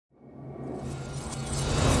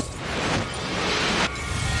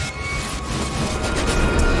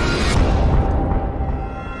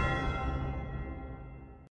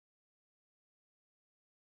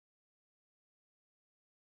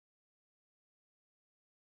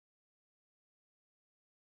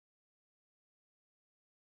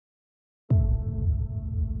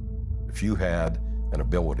If you had an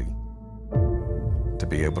ability to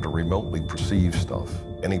be able to remotely perceive stuff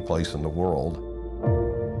any place in the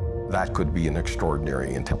world, that could be an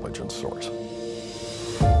extraordinary intelligence source.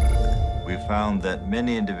 We found that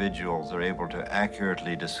many individuals are able to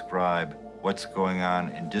accurately describe what's going on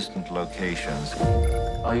in distant locations.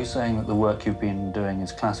 Are you saying that the work you've been doing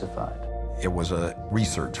is classified? It was a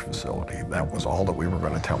research facility. That was all that we were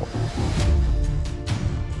going to tell them.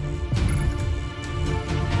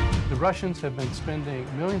 The Russians have been spending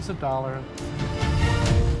millions of dollars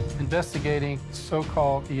investigating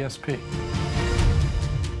so-called ESP.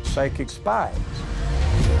 Psychic spies.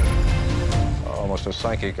 Almost a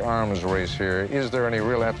psychic arms race here. Is there any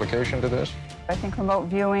real application to this? I think remote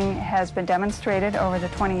viewing has been demonstrated over the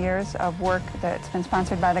 20 years of work that's been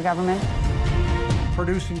sponsored by the government.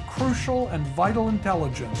 Producing crucial and vital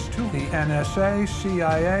intelligence to the NSA,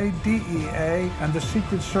 CIA, DEA, and the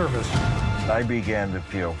Secret Service. I began to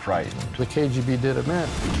feel frightened. The KGB did it, man.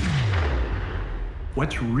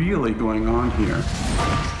 What's really going on here?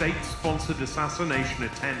 State-sponsored assassination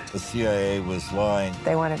attempt. The CIA was lying.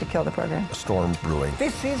 They wanted to kill the program. A storm brewing.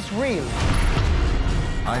 This is real.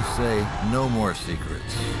 I say no more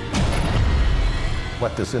secrets.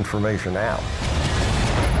 Let this information out.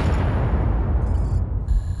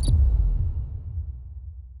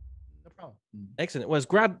 No problem. Excellent. Well,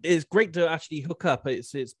 it's great to actually hook up.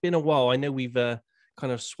 It's been a while. I know we've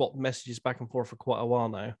kind of swapped messages back and forth for quite a while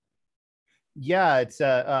now. Yeah,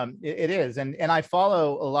 it is, and I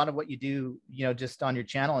follow a lot of what you do, you know, just on your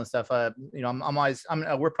channel and stuff. You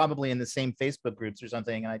know, we're probably in the same Facebook groups or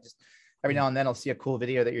something, and I just every now and then I'll see a cool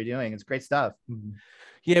video that you're doing. It's great stuff.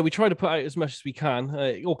 Yeah, we try to put out as much as we can.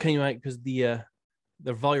 It all came out because the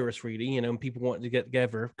virus, really, you know, and people wanted to get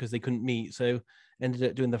together because they couldn't meet, so ended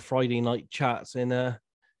up doing the Friday night chats, and yeah,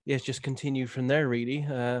 it's just continued from there, really.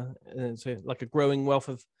 And it's like a growing wealth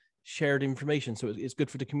of shared information, so it's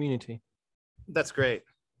good for the community. That's great.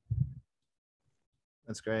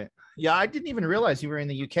 That's great. Yeah, I didn't even realize you were in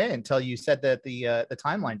the UK until you said that the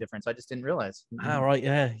timeline difference. I just didn't realize. Ah, right.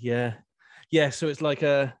 Yeah. So it's like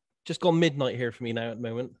just gone midnight here for me now at the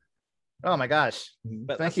moment. Oh my gosh!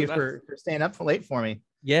 But thank you for staying up late for me.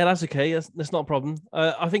 Yeah, that's okay. That's not a problem.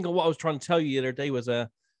 I think what I was trying to tell you the other day was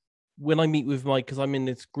when I meet with because I'm in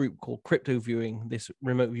this group called Crypto Viewing, this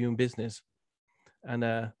remote viewing business, and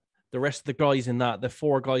the rest of the guys in that, the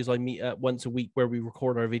 4 guys I meet at once a week where we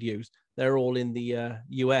record our videos, they're all in the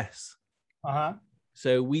US.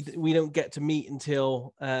 So we don't get to meet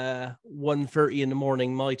until 1:30 in the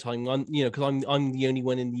morning my time. Because I'm the only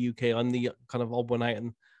one in the UK. I'm the kind of odd one out,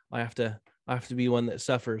 and I have to be one that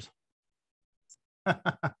suffers.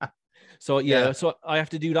 So so I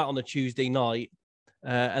have to do that on a Tuesday night.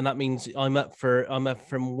 And that means I'm up from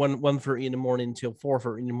 1:30 in the morning till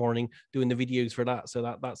 4:30 in the morning doing the videos for that.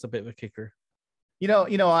 So that's a bit of a kicker. You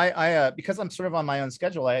know, I because I'm sort of on my own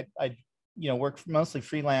schedule. I work mostly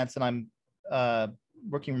freelance, and I'm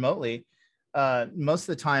working remotely. Most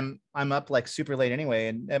of the time I'm up like super late anyway,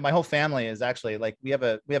 and my whole family is actually like we have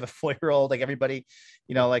a 4-year-old. Like everybody,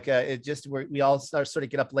 you know, like it just we all sort of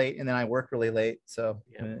get up late, and then I work really late. So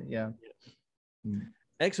yeah.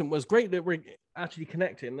 Excellent. Well, it was great that we're actually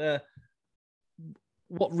connecting.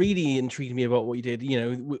 What really intrigued me about what you did, you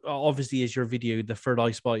know, obviously is your video, the Third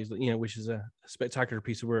Eye Spies, you know, which is a spectacular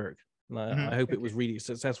piece of work. And I hope it was really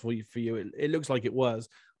successful for you. It looks like it was.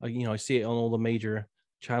 I see it on all the major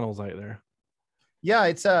channels out there. Yeah,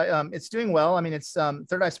 it's doing well. I mean, it's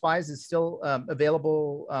Third Eye Spies is still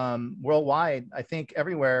available worldwide, I think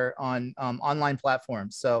everywhere on online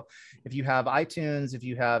platforms. So if you have iTunes, if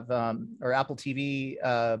you have or Apple TV,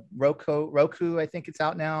 Roku, I think it's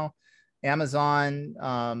out now, Amazon,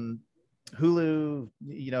 Hulu,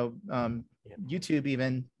 you know, YouTube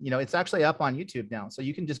even, you know, it's actually up on YouTube now. So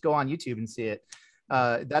you can just go on YouTube and see it.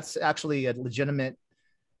 That's actually a legitimate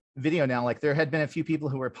video now. Like there had been a few people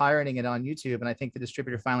who were pirating it on YouTube, and I think the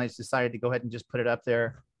distributor finally just decided to go ahead and just put it up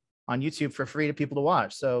there on YouTube for free to people to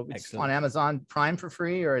watch. So it's Excellent. On Amazon Prime for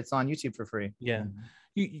free, or it's on YouTube for free. Yeah.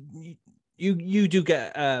 You do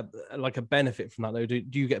get like a benefit from that though.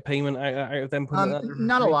 Do you get payment out of them?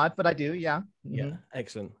 Not a lot, but I do. Yeah. Yeah.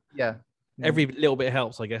 Excellent. Yeah. Every little bit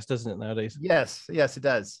helps, I guess, doesn't it nowadays? Yes, it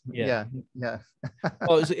does. Yeah.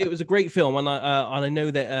 Well, it was a great film, and I know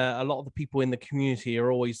that a lot of the people in the community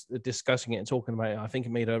are always discussing it and talking about it. I think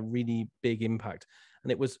it made a really big impact,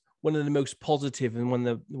 and it was one of the most positive and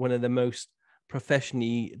one of the most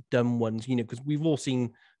professionally done ones. You know, because we've all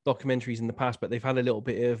seen documentaries in the past, but they've had a little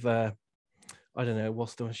bit of I don't know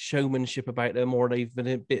what's the showmanship about them, or they've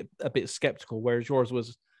been a bit skeptical. Whereas yours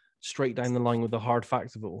was straight down the line with the hard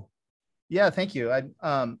facts of it all. Yeah, thank you.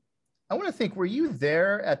 I want to think, were you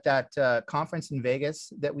there at that conference in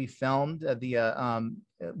Vegas that we filmed?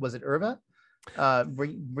 Was it IRVA?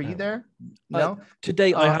 Were you there? No. To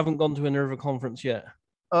date, I haven't gone to an IRVA conference yet.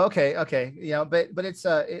 Okay. But it's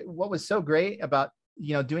what was so great about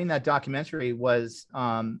doing that documentary was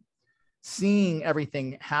seeing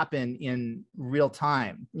everything happen in real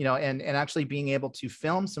time, and actually being able to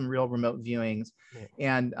film some real remote viewings.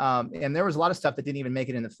 Yeah. And there was a lot of stuff that didn't even make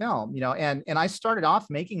it in the film, and I started off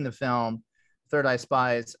making the film Third Eye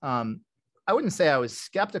Spies. I wouldn't say I was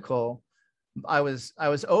skeptical. I was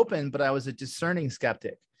open, but I was a discerning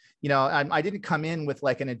skeptic. I didn't come in with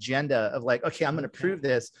like an agenda of like, okay, I'm going to prove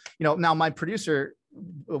this. Now my producer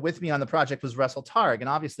with me on the project was Russell Targ, and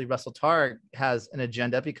obviously Russell Targ has an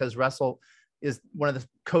agenda because Russell is one of the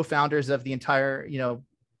co-founders of the entire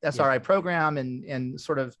SRI program, and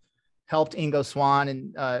sort of helped Ingo Swann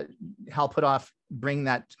and Hal Puthoff bring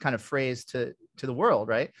that kind of phrase to the world,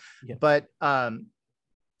 right? Yeah. But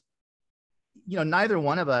neither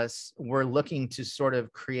one of us were looking to sort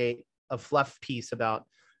of create a fluff piece about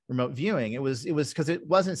remote viewing. It was because it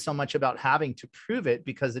wasn't so much about having to prove it,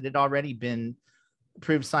 because it had already been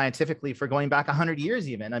proved scientifically for going back 100 years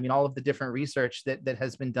even. I mean, all of the different research that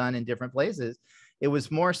has been done in different places. It was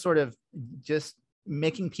more sort of just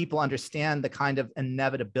making people understand the kind of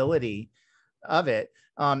inevitability of it.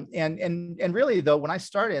 And really though, when I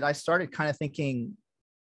started kind of thinking,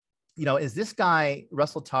 is this guy,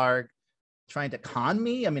 Russell Targ, trying to con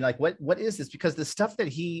me? I mean, like, what is this? Because the stuff that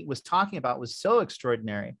he was talking about was so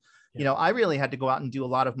extraordinary. Yeah. I really had to go out and do a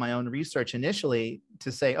lot of my own research initially to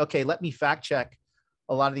say, okay, let me fact check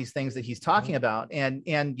a lot of these things that he's talking about. And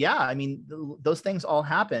yeah, I mean, those things all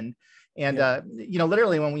happened. And,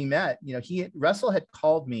 literally when we met, Russell had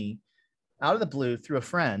called me out of the blue through a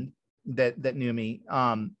friend that knew me,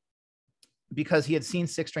 because he had seen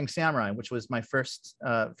Six String Samurai, which was my first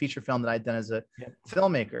feature film that I'd done as a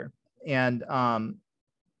filmmaker. And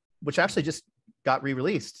which actually just got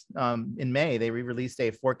re-released in May. They re-released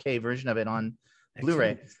a 4K version of it on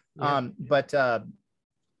Blu-ray. But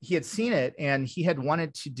he had seen it, and he had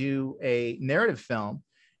wanted to do a narrative film,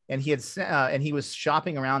 and he was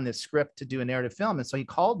shopping around this script to do a narrative film. And so he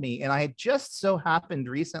called me, and I had just so happened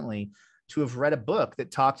recently to have read a book that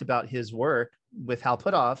talked about his work with Hal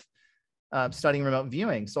Puthoff, studying remote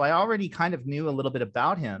viewing. So I already kind of knew a little bit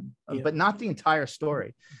about him, but not the entire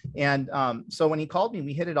story. And so when he called me,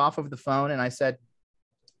 we hit it off over the phone, and I said,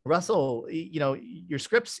 Russell, your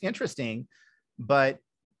script's interesting, but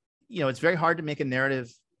it's very hard to make a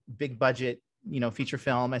narrative, big budget, feature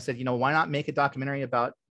film. I said, why not make a documentary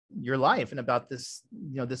about your life and about this,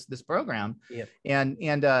 this program? Yeah.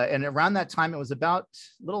 And around that time, it was about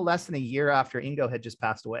a little less than a year after Ingo had just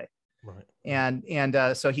passed away. Right. And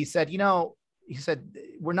so he said,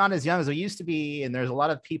 we're not as young as we used to be, and there's a lot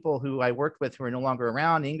of people who I worked with who are no longer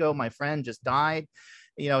around. Ingo, my friend, just died.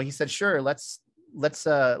 He said, sure, let's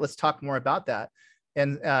talk more about that.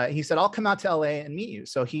 And he said, I'll come out to LA and meet you.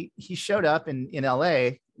 So he showed up in LA,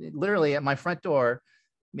 literally at my front door,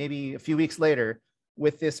 maybe a few weeks later,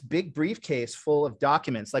 with this big briefcase full of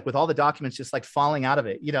documents, like with all the documents just like falling out of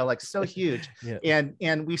it, like so huge. Yeah.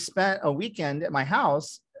 And we spent a weekend at my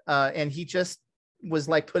house, and he just was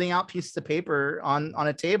like putting out pieces of paper on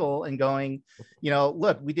a table and going,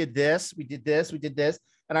 look, we did this, we did this, we did this.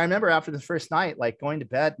 And I remember after the first night, like going to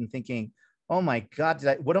bed and thinking, oh my God,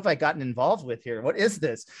 what have I gotten involved with here? What is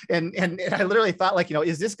this? And I literally thought, like,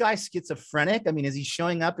 is this guy schizophrenic? I mean, is he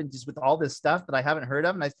showing up and just with all this stuff that I haven't heard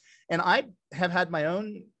of? And I have had my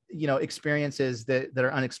own, experiences that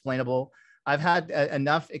are unexplainable. I've had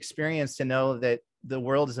enough experience to know that the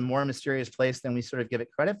world is a more mysterious place than we sort of give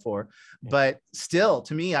it credit for. Yeah. But still,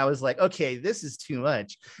 to me, I was like, okay, this is too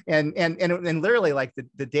much. And literally, like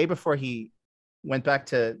the day before he went back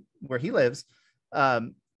to where he lives,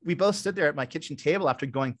 we both stood there at my kitchen table after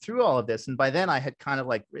going through all of this. And by then I had kind of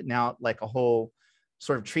like written out like a whole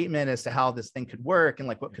sort of treatment as to how this thing could work and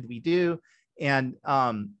like, what could we do? And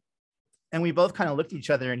we both kind of looked at each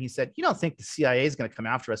other, and he said, you don't think the CIA is going to come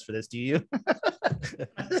after us for this, do you?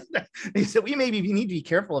 He said, we need to be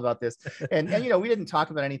careful about this. And we didn't talk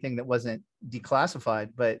about anything that wasn't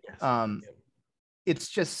declassified, but it's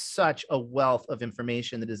just such a wealth of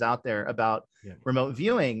information that is out there about remote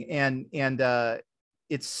viewing. And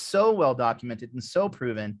it's so well documented and so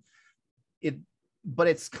proven. But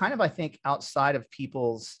it's kind of, I think, outside of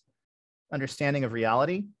people's understanding of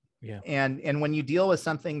reality. Yeah. And when you deal with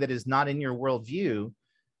something that is not in your worldview,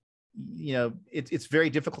 it's very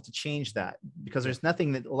difficult to change that, because there's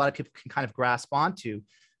nothing that a lot of people can kind of grasp onto,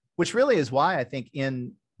 which really is why I think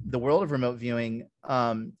in the world of remote viewing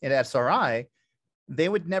at SRI, they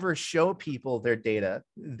would never show people their data.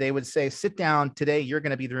 They would say, sit down today, you're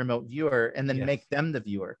going to be the remote viewer, and then make them the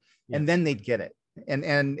viewer, and then they'd get it.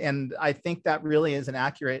 And I think that really is an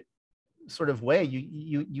accurate sort of way.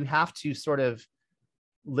 You have to sort of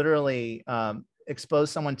literally expose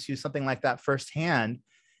someone to something like that firsthand.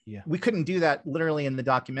 Yeah. We couldn't do that literally in the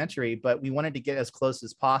documentary, but we wanted to get as close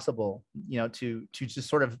as possible, you know, to just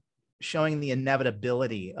sort of showing the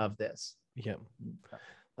inevitability of this. Yeah,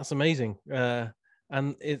 that's amazing.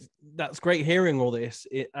 And that's great hearing all this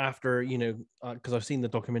after, you know, because I've seen the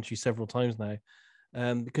documentary several times now,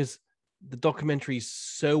 because the documentary is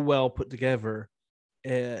so well put together.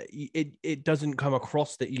 It doesn't come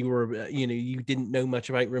across that you were, you know, you didn't know much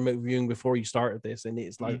about remote viewing before you started this, and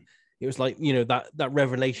it's like it was like, you know, that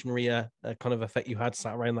revelationary kind of effect you had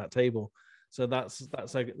sat around that table. So that's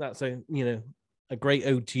a you know, a great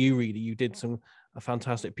ode to you. Really, you did a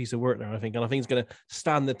fantastic piece of work there, I think, and I think it's going to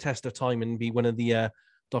stand the test of time and be one of the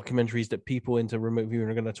documentaries that people into remote viewing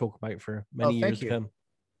are going to talk about for many years to come.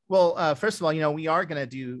 Well, first of all, you know, we are going to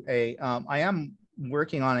do I am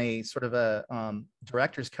working on a sort of a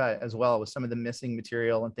director's cut as well, with some of the missing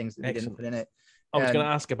material and things that we didn't put in it. I was going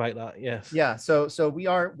to ask about that. Yes. Yeah. So we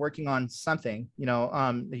are working on something, you know,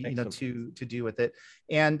 you know, to do with it.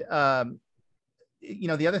 And, you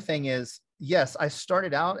know, the other thing is, yes, I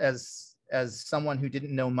started out as someone who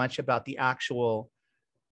didn't know much about the actual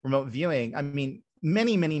remote viewing. I mean,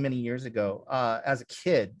 many years ago, as a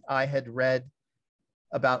kid, I had read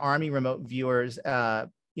about Army remote viewers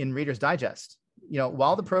in Reader's Digest, you know,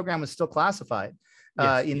 while the program was still classified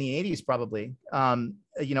in the 80s, probably.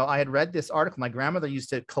 You know, I had read this article. My grandmother used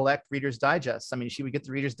to collect Reader's Digests. I mean, she would get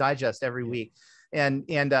the Reader's Digest every week. And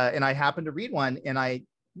I happened to read one, and I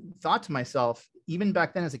thought to myself, even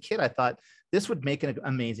back then as a kid, I thought this would make an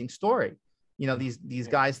amazing story. You know, these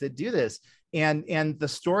guys that do this. And the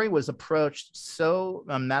story was approached so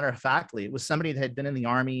matter-of-factly. It was somebody that had been in the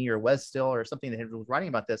Army or was still, or something that was writing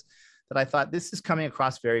about this, that I thought, this is coming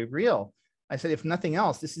across very real. I said, if nothing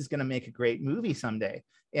else, this is going to make a great movie someday.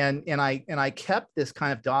 And I kept this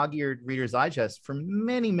kind of dog-eared Reader's Digest for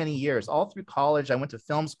many years, all through college. I went to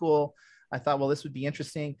film school. I thought, well, this would be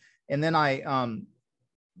interesting. And then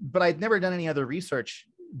but I'd never done any other research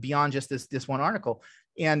beyond just this one article.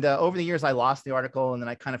 And over the years, I lost the article, and then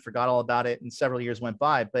I kind of forgot all about it, and several years went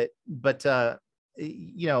by. But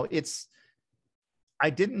you know, I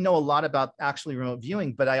didn't know a lot about actually remote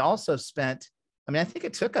viewing, but I also spent, I mean, I think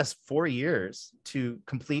it took us 4 years to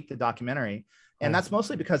complete the documentary. And that's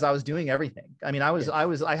mostly because I was doing everything. I mean,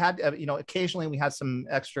 I had, you know, occasionally we had some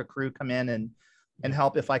extra crew come in and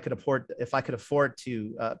help if I could afford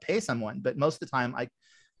to pay someone. But most of the time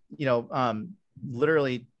you know,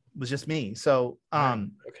 literally was just me. So,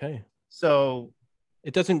 okay. So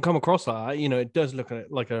it doesn't come across like that, you know, it does look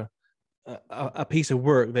like a piece of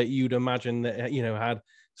work that you'd imagine that, you know, had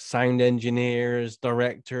sound engineers,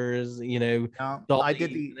 directors, you know, I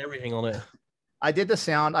did everything on it. I did the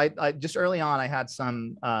sound. I just early on, I had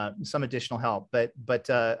some additional help, but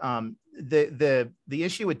the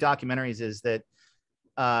issue with documentaries is that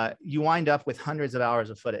you wind up with hundreds of hours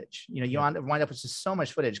of footage. You know, you wind up with just so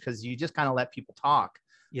much footage because you just kind of let people talk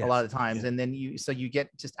a lot of the times, and then you get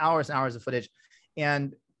just hours and hours of footage,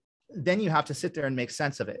 and then you have to sit there and make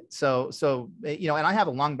sense of it. So you know, and I have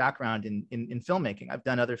a long background in filmmaking. I've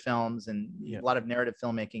done other films and a lot of narrative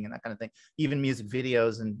filmmaking and that kind of thing, even music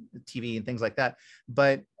videos and TV and things like that.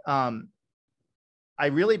 But I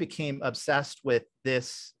really became obsessed with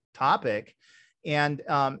this topic, and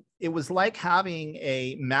it was like having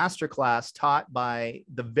a masterclass taught by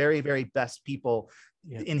the very best people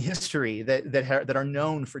in history that are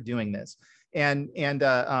known for doing this, and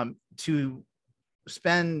to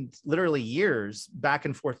spend literally years back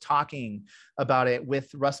and forth talking about it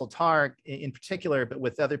with Russell Targ in particular, but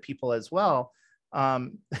with other people as well.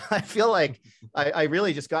 I feel like I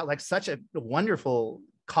really just got like such a wonderful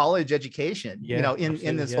college education, you know,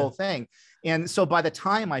 in this whole thing. And so by the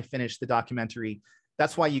time I finished the documentary,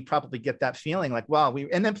 that's why you probably get that feeling like, wow,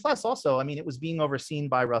 and then plus also, I mean, it was being overseen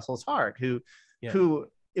by Russell Targ, who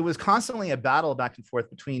it was constantly a battle back and forth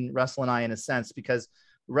between Russell and I, in a sense, because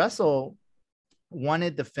Russell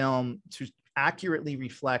wanted the film to accurately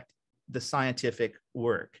reflect the scientific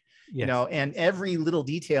work, you know, and every little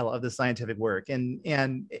detail of the scientific work.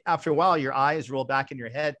 And after a while, your eyes roll back in your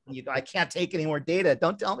head. I can't take any more data.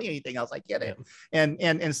 Don't tell me anything else. I get it.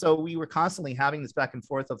 And so we were constantly having this back and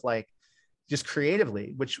forth of like, just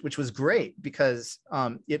creatively, which was great because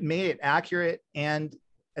it made it accurate. And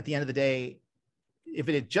at the end of the day, if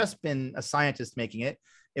it had just been a scientist making it,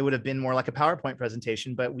 it would have been more like a PowerPoint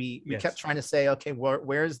presentation. But we kept trying to say, okay,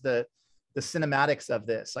 where's the the cinematics of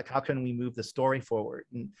this, like how can we move the story forward,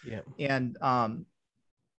 and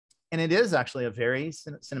it is actually a very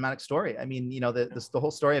cinematic story. I mean, you know, the whole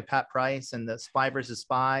story of Pat Price and the spy versus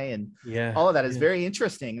spy and all of that is very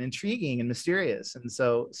interesting and intriguing and mysterious. And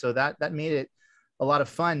so that made it a lot of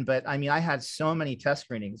fun. But I mean, I had so many test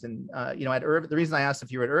screenings, and you know, at IRVA, the reason I asked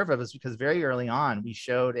if you were at IRVA was because very early on we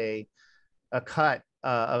showed a cut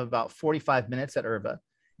of about 45 minutes at IRVA.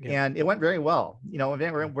 And it went very well, you know, it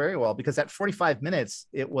went very well because at 45 minutes,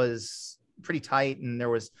 it was pretty tight. And it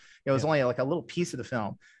was only like a little piece of the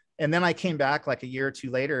film. And then I came back like a year or two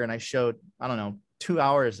later and I showed, I don't know, 2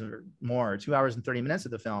 hours or more, 2 hours and 30 minutes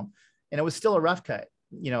of the film. And it was still a rough cut,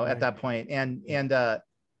 you know, at that point. And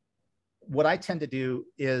what I tend to do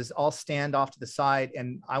is I'll stand off to the side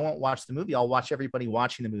and I won't watch the movie. I'll watch everybody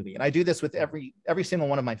watching the movie. And I do this with every single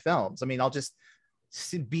one of my films. I mean, I'll just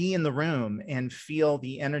be in the room and feel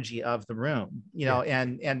the energy of the room, you know,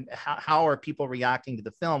 and how are people reacting to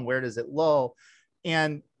the film? Where does it lull?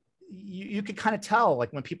 And you could kind of tell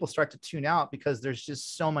like when people start to tune out because there's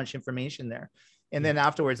just so much information there. And then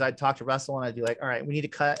afterwards I'd talk to Russell and I'd be like, all right, we need to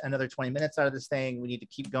cut another 20 minutes out of this thing. We need to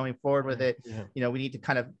keep going forward with it. You know, we need to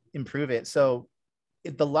kind of improve it. So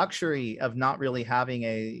the luxury of not really having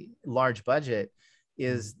a large budget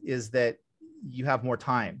is that you have more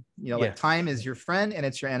time, you know, like time is your friend and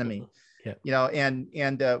it's your enemy, you know, and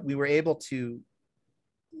we were able to,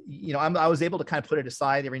 you know, I was able to kind of put it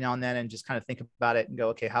aside every now and then and just kind of think about it and go,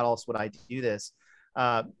 okay, how else would I do this?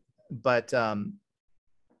 But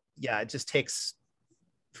it just takes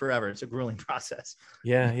forever. It's a grueling process.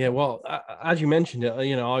 Yeah. Well, as you mentioned it,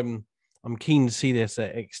 you know, I'm keen to see this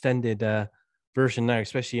extended version now,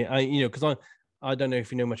 especially, you know, because I don't know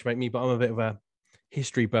if you know much about me, but I'm a bit of a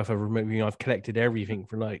history buff of remote viewing. I've collected everything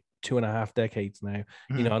for like 2.5 decades now.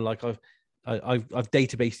 You know, like I've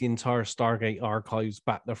databased the entire Stargate archives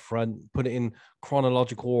back to front, put it in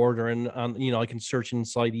chronological order, and you know, I can search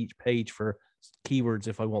inside each page for keywords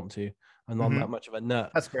if I want to. And I'm that much of a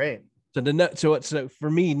nut. That's great. So for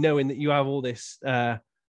me, knowing that you have all this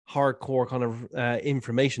hardcore kind of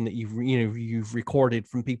information that you've recorded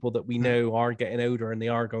from people that we know are getting older and they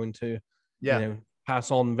are going to you know,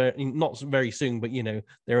 pass on not very soon, but you know,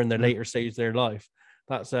 they're in their later stage of their life.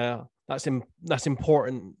 That's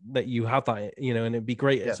important that you have that, you know, and it'd be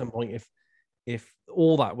great at some point if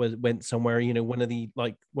all that went somewhere, you know, one of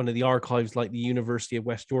the archives like the University of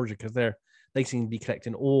West Georgia, because they seem to be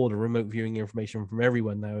collecting all the remote viewing information from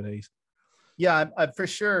everyone nowadays. Yeah, for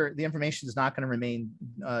sure. The information is not going to remain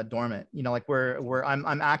dormant. You know, like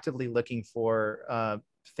I'm actively looking for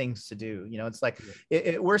things to do. You know, it's like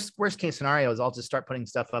worst case scenario is I'll just start putting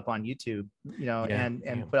stuff up on YouTube, you know,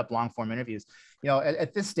 and put up long form interviews. You know,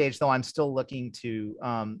 at this stage though, I'm still looking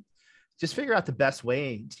to just figure out the best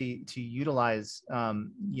way to utilize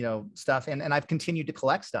you know, stuff, and I've continued to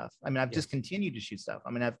collect stuff. I mean, I've just continued to shoot stuff.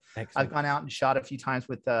 I mean, I've gone out and shot a few times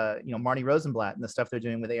with you know, Marty Rosenblatt and the stuff they're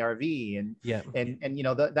doing with ARV and you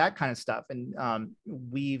know, that kind of stuff. And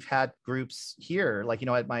we've had groups here, like, you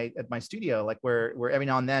know, at my studio, like where every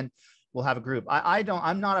now and then we'll have a group.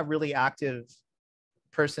 I'm not a really active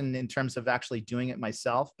person in terms of actually doing it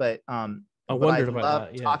myself, but I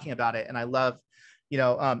love talking about it, and I love, you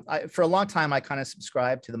know, for a long time, I kind of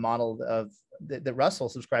subscribed to the model of that Russell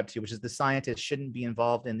subscribed to, which is the scientist shouldn't be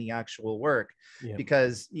involved in the actual work,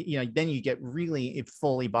 because, you know, then you get really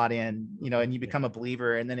fully bought in, you know, and you become a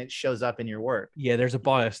believer, and then it shows up in your work. Yeah, there's a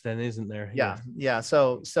bias then, isn't there? Yeah.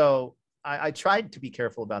 So I tried to be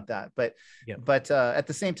careful about that, but at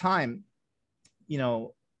the same time, you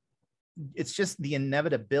know, it's just the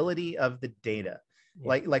inevitability of the data.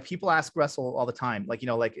 Like people ask Russell all the time, like, you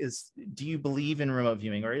know, like, do you believe in remote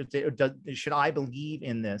viewing, or should I believe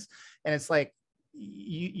in this? And it's like,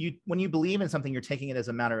 you when you believe in something, you're taking it as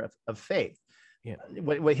a matter of faith.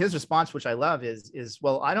 What his response, which I love, is,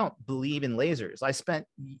 well, I don't believe in lasers.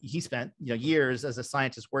 He spent, you know, years as a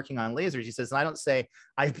scientist working on lasers. He says, and I don't say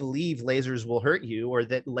I believe lasers will hurt you or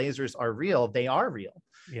that lasers are real. They are real,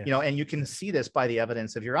 you know, and you can see this by the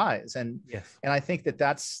evidence of your eyes. And I think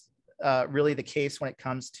that's really the case when it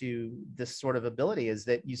comes to this sort of ability, is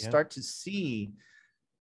that you start to see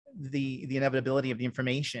the inevitability of the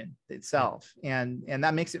information itself, and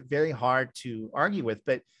that makes it very hard to argue with.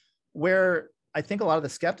 But where I think a lot of the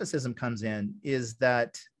skepticism comes in is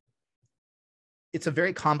that it's a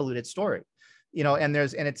very convoluted story, you know, and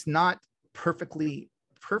it's not perfectly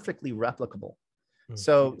replicable.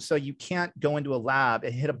 So you can't go into a lab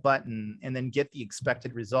and hit a button and then get the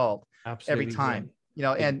expected result every time. You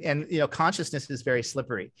know, and you know, consciousness is very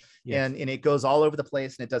slippery, and it goes all over the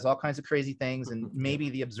place, and it does all kinds of crazy things, and maybe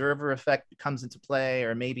the observer effect comes into play,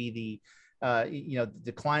 or maybe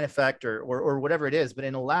decline effect or whatever it is. But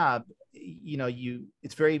in a lab,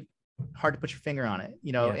 it's very hard to put your finger on it,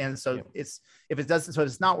 and so if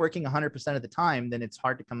it's not working 100% of the time, then it's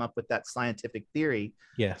hard to come up with that scientific theory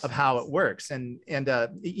of how it works. And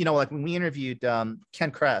like when we interviewed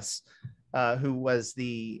Ken Kress, who was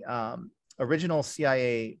the original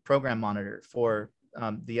CIA program monitor for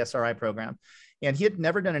the SRI program, and he had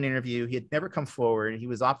never done an interview, he had never come forward, he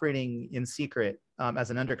was operating in secret as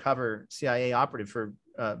an undercover CIA operative for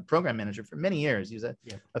program manager for many years. He was a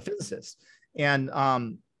physicist,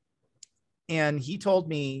 and he told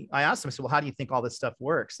me, I asked him, I said, well, how do you think all this stuff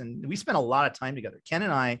works? And we spent a lot of time together. Ken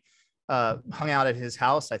and I hung out at his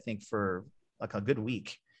house, I think, for like a good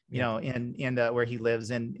week, and where he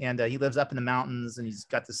lives. And he lives up in the mountains, and he's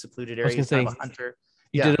got this secluded area. He's kind of a hunter.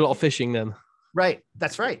 You did a lot of fishing then. Right.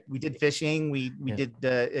 That's right. We did fishing. We did,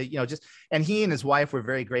 and he and his wife were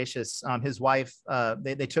very gracious. His wife,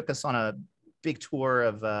 they took us on a big tour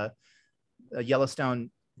of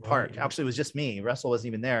Yellowstone Park. Actually, it was just me. Russell wasn't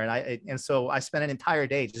even there. And so I spent an entire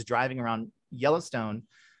day just driving around Yellowstone,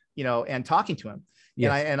 and talking to him.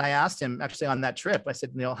 Yes. And I asked him actually on that trip, I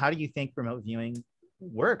said, how do you think remote viewing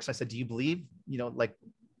works? I said, do you believe,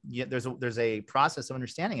 there's a process of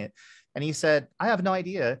understanding it? And he said, I have no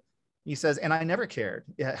idea. He says, and I never cared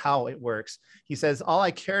how it works. He says, all I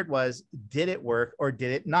cared was, did it work or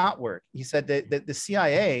did it not work? He said that the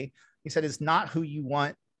CIA, he said, is not who you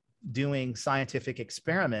want doing scientific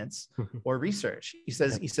experiments or research. He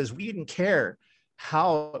says, we didn't care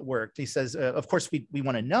how it worked. He says, of course, we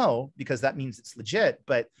want to know, because that means it's legit.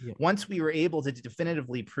 But once we were able to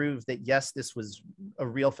definitively prove that, yes, this was a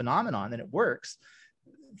real phenomenon and it works,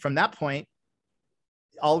 from that point,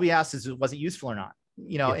 all we asked is, was it useful or not?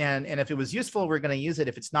 And if it was useful, we're going to use it.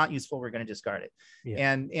 If it's not useful, we're going to discard it.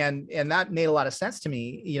 And that made a lot of sense to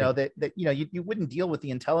me, that you wouldn't deal with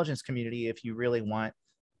the intelligence community if you really want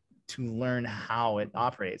to learn how it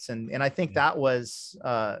operates. And I think that was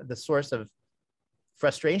the source of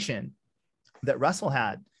frustration that Russell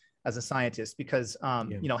had as a scientist, because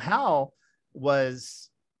Hal was,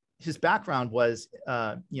 his background was,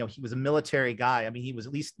 he was a military guy. I mean, he was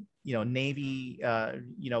at least, Navy,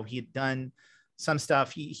 he had done some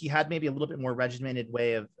stuff. He had maybe a little bit more regimented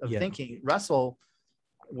way of thinking. Russell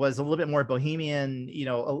was a little bit more bohemian,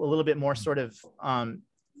 a little bit more sort of,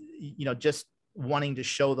 just wanting to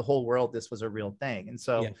show the whole world this was a real thing. And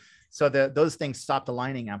so those things stopped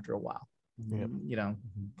aligning after a while.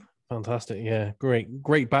 Fantastic.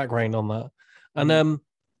 Great background on that. And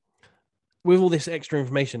with all this extra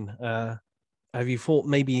information, have you thought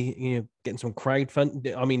maybe getting some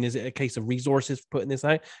crowdfunding? I mean, is it a case of resources for putting this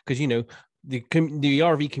out? Because the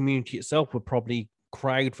RV community itself would probably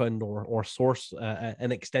crowdfund or source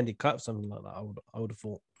an extended cut, something like that. I would have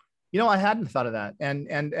thought. I hadn't thought of that, and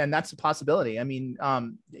that's a possibility. I mean,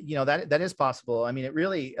 that is possible. I mean, it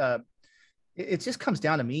really, it just comes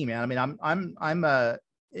down to me, man. I mean, I'm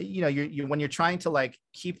you when you're trying to like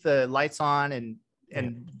keep the lights on and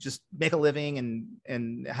just make a living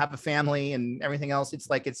and have a family and everything else, it's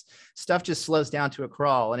like stuff just slows down to a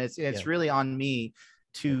crawl, and it's really on me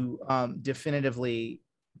to definitively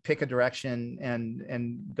pick a direction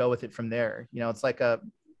and go with it from there. It's like a.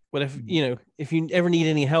 Well, if you ever need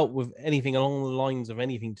any help with anything along the lines of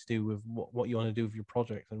anything to do with what you want to do with your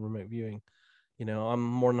project and remote viewing, I'm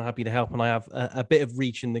more than happy to help, and I have a bit of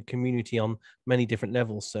reach in the community on many different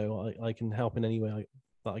levels, so I can help in any way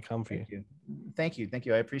that I can for you. Thank you.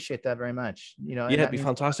 I appreciate that very much. It'd be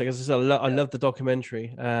fantastic. As I said, I love the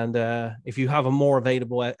documentary, and if you have a more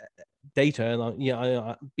available data,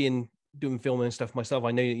 and being doing filming and stuff myself,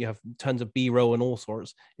 I know that you have tons of B-roll and all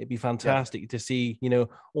sorts. It'd be fantastic to see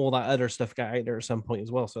all that other stuff get out there at some point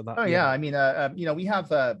as well. So that I mean, we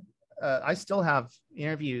have I still have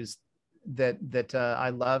interviews that I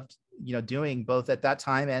loved doing both at that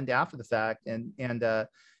time and after the fact, and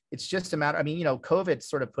it's just a matter, I mean, COVID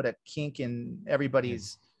sort of put a kink in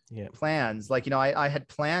everybody's plans. Like, I had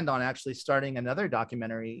planned on actually starting another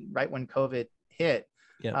documentary right when COVID hit.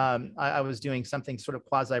 I was doing something sort of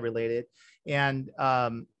quasi-related, and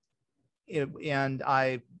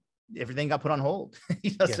everything got put on hold.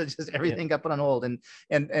 So just everything got put on hold, and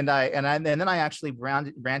then I actually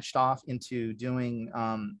branched off into doing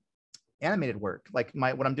animated work, like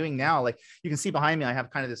what I'm doing now. Like you can see behind me, I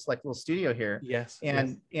have kind of this like little studio here.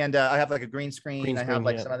 And I have like a green screen. I have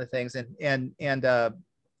like some other things, and now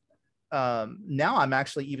I'm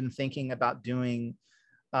actually even thinking about doing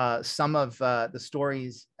some of the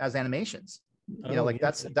stories as animations,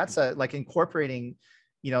 that's like incorporating,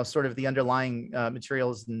 sort of the underlying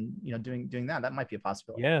materials, and doing that might be a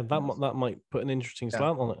possibility. That might put an interesting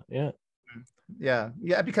slant on it. Yeah,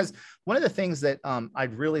 because one of the things that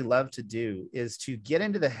I'd really love to do is to get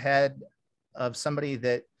into the head of somebody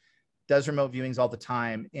that does remote viewings all the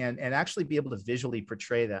time and actually be able to visually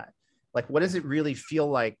portray that. Like, what does it really feel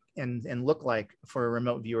like and look like for a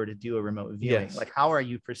remote viewer to do a remote viewing? Yes. Like, how are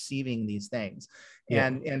you perceiving these things?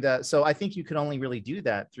 And so I think you can only really do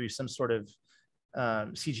that through some sort of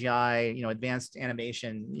CGI, advanced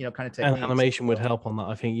animation, kind of techniques. And animation would help on that,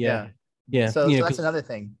 I think. Yeah. So that's another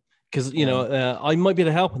thing. Because I might be able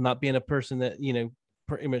to help in that, being a person that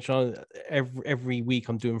pretty much every week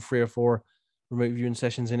I'm doing 3 or 4 remote viewing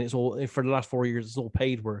sessions, and it's all for the last 4 years. It's all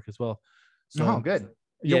paid work as well. So good.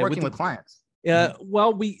 You're working with clients. Yeah.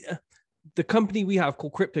 Well, the company we have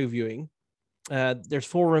called Crypto Viewing. There's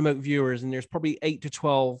 4 remote viewers, and there's probably 8 to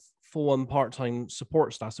 12 full and part-time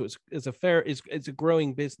support staff. So it's a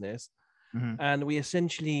growing business, and we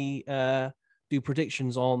essentially do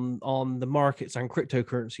predictions on the markets and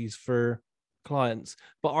cryptocurrencies for clients.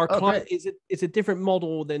 But our client is a different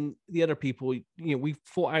model than the other people. We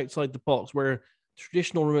thought outside the box, where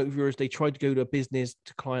traditional remote viewers, they tried to go to a business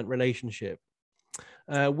to client relationship.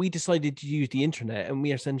 We decided to use the internet, and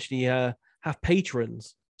we essentially have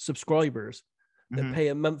patrons, subscribers that pay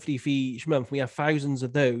a monthly fee each month. We have thousands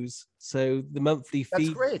of those, so the monthly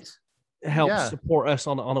fee helps support us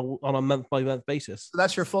on a month by month basis. So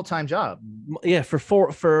that's your full-time job. Yeah, for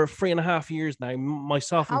 3.5 years now,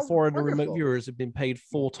 myself and 4 other remote viewers have been paid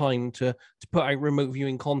full time to put out remote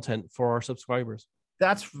viewing content for our subscribers.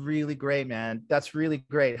 That's really great, man. That's really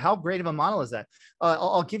great. How great of a model is that?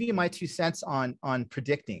 I'll give you my 2 cents on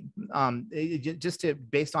predicting.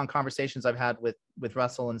 Based on conversations I've had with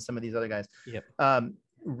Russell and some of these other guys. Yep.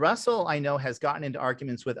 Russell, I know, has gotten into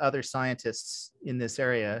arguments with other scientists in this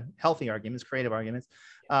area, healthy arguments, creative arguments,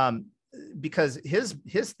 because his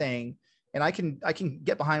thing, and I can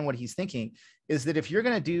get behind what he's thinking, is that if you're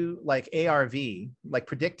going to do like ARV, like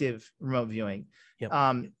predictive remote viewing,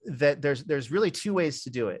 that there's really 2 ways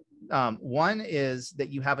to do it. One is that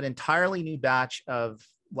you have an entirely new batch of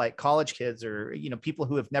like college kids or people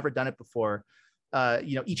who have never done it before,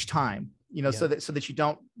 each time, so that you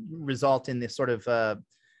don't result in this sort of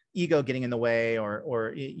ego getting in the way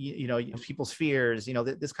or people's fears,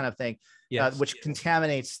 this kind of thing, which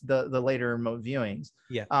contaminates the later remote viewings.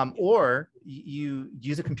 Or you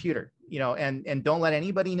use a computer, and don't let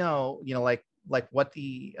anybody know, like what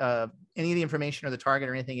the any of the information or the target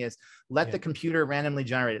or anything is. Let the computer randomly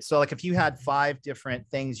generate it. So like if you had 5 different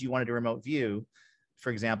things you wanted to remote view,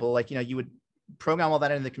 for example, like you would program all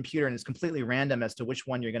that into the computer, and it's completely random as to which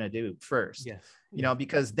one you're going to do first.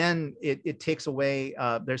 Because then it takes away,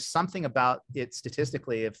 there's something about it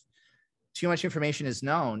statistically, if too much information is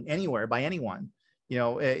known anywhere by anyone,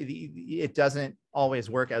 it doesn't always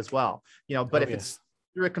work as well, but if it's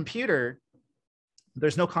through a computer,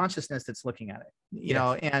 there's no consciousness that's looking at it,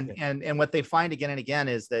 and what they find again and again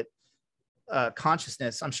is that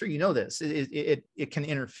consciousness, I'm sure this, it can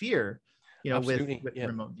interfere, with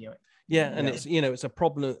remote viewing. And it's it's a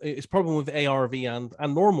problem. It's a problem with ARV and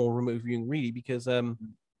normal remote viewing, really, because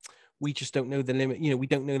we just don't know the limit. We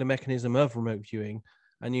don't know the mechanism of remote viewing,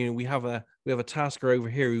 and we have a tasker over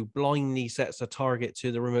here who blindly sets a target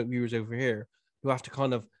to the remote viewers over here, who have to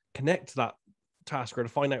kind of connect to that tasker to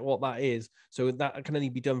find out what that is. So that can only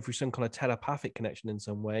be done through some kind of telepathic connection in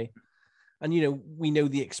some way. And we know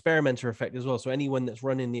the experimenter effect as well. So anyone that's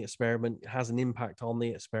running the experiment has an impact on the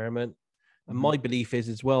experiment. And my belief is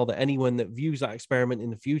as well that anyone that views that experiment in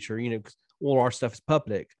the future, because all our stuff is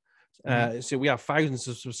public. So we have thousands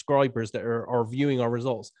of subscribers that are viewing our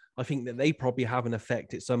results. I think that they probably have an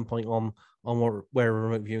effect at some point on where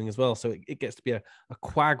remote viewing as well. So it gets to be a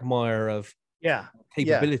quagmire of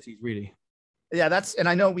capabilities, really. And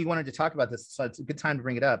I know we wanted to talk about this, so it's a good time to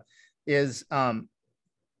bring it up, is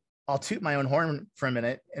I'll toot my own horn for a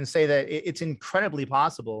minute and say that it's incredibly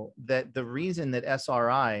possible that the reason that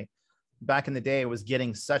SRI back in the day was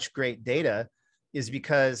getting such great data is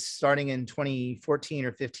because starting in 2014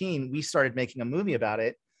 or 15, we started making a movie about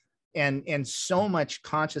it. And so much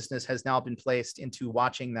consciousness has now been placed into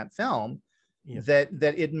watching that film that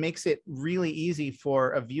it makes it really easy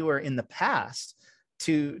for a viewer in the past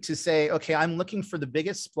to say, okay, I'm looking for the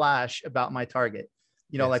biggest splash about my target.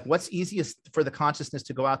 Like what's easiest for the consciousness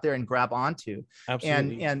to go out there and grab onto.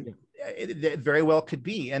 Absolutely. And it very well could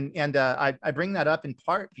be. And I bring that up in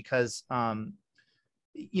part because,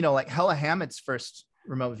 like Hella Hammid's first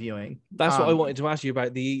remote viewing. That's what I wanted to ask you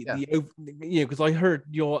about because I heard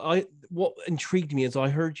what intrigued me is I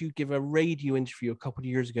heard you give a radio interview a couple of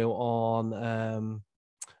years ago on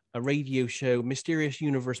a radio show, Mysterious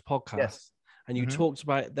Universe podcast. And you talked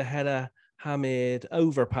about the Hella Hammid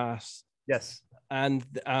overpass. Yes. And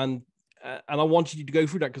and I wanted you to go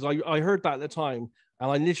through that because I heard that at the time,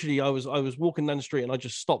 and I was walking down the street and I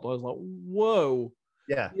just stopped. I was like, whoa.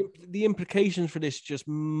 Yeah. The implications for this just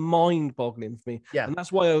mind-boggling for me. Yeah. And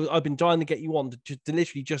that's why I've been trying to get you on to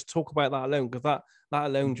literally just talk about that alone, because that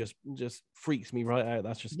alone just freaks me right out.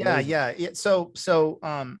 That's just amazing. Yeah. So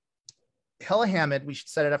Hella Hammid, we should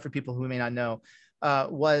set it up for people who may not know,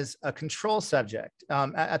 was a control subject.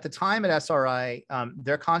 At the time at SRI,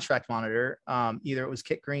 their contract monitor, either it was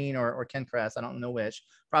Kit Green or Ken Kress, I don't know which,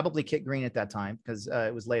 probably Kit Green at that time because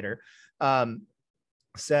it was later,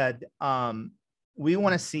 said, we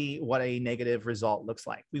want to see what a negative result looks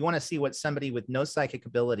like. We want to see what somebody with no psychic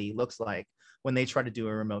ability looks like when they try to do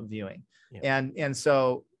a remote viewing. Yeah. And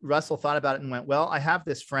so Russell thought about it and went, well, I have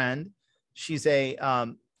this friend. She's a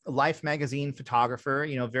Life magazine photographer,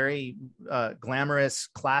 very glamorous,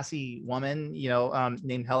 classy woman,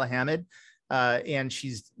 named Hella Hammid. And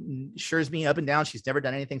she's assures me up and down, she's never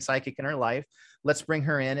done anything psychic in her life. Let's bring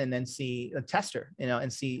her in and then test her,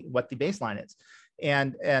 and see what the baseline is.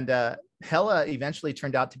 And Hella eventually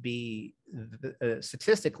turned out to be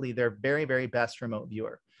statistically their very, very best remote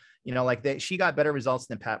viewer. She got better results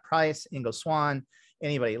than Pat Price, Ingo Swann,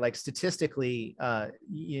 anybody. Like statistically,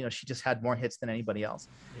 she just had more hits than anybody else.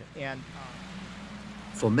 Yeah. And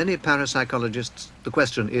for many parapsychologists, the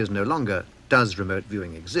question is no longer, does remote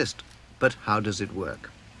viewing exist, but how does it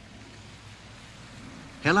work?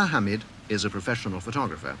 Hella Hammid is a professional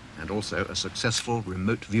photographer and also a successful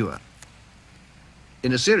remote viewer.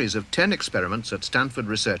 In a series of 10 experiments at Stanford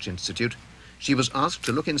Research Institute, she was asked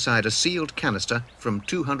to look inside a sealed canister from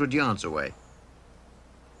 200 yards away.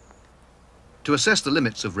 To assess the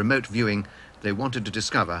limits of remote viewing, they wanted to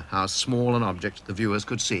discover how small an object the viewers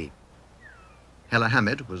could see. Hella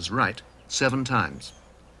Hammid was right 7 times.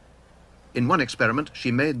 In one experiment,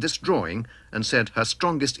 she made this drawing and said her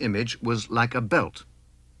strongest image was like a belt.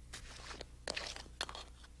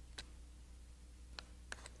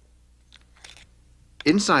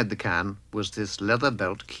 Inside the can was this leather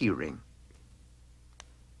belt keyring.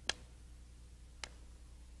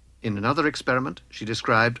 In another experiment, she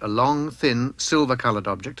described a long, thin, silver-colored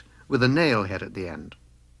object with a nail head at the end.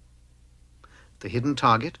 The hidden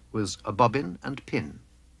target was a bobbin and pin.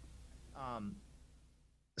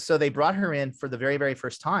 So they brought her in for the very, very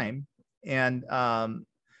first time. And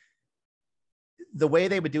the way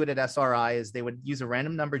they would do it at SRI is they would use a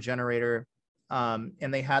random number generator,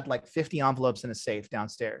 and they had like 50 envelopes in a safe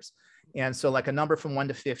downstairs. And so like a number from 1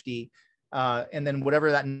 to 50, and then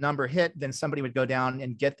whatever that number hit, then somebody would go down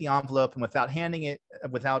and get the envelope, and without handing it,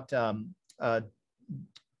 without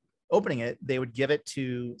opening it, they would give it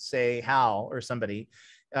to, say, Hal or somebody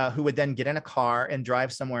who would then get in a car and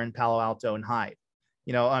drive somewhere in Palo Alto and hide.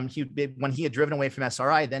 When he had driven away from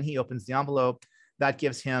SRI, then he opens the envelope. That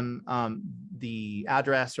gives him the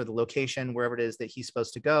address or the location, wherever it is that he's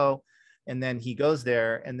supposed to go. And then he goes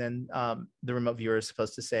there, and then the remote viewer is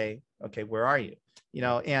supposed to say, okay, where are you?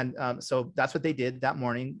 So that's what they did that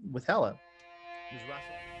morning with Hella.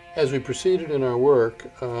 As we proceeded in our work,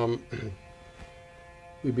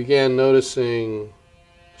 we began noticing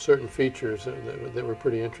certain features that were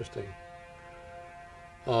pretty interesting.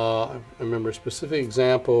 I remember a specific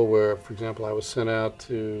example where, for example, I was sent out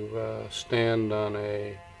to stand on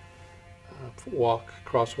a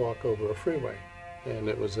crosswalk over a freeway, and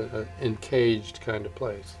it was an encaged kind of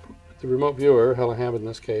place. The remote viewer, Hella Hammid in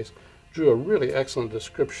this case, drew a really excellent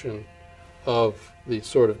description of the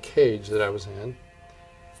sort of cage that I was in,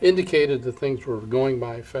 indicated that things were going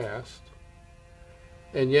by fast,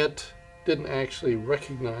 and yet didn't actually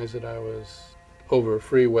recognize that I was over a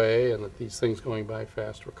freeway and that these things going by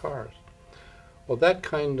fast were cars. Well, that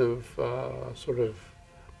kind of sort of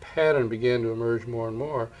pattern began to emerge more and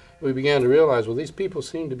more. We began to realize, well, these people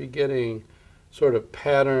seem to be getting sort of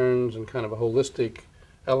patterns and kind of a holistic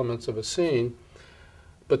elements of a scene,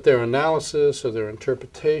 but their analysis or their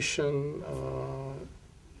interpretation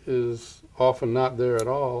is often not there at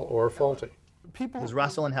all or faulty. It was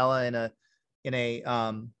Russell and Hella in a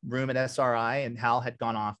room at SRI, and Hal had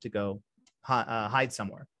gone off to go hide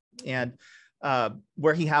somewhere. And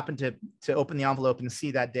where he happened to open the envelope and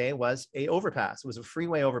see that day was a overpass. It was a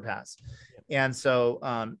freeway overpass. And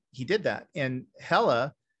so he did that. And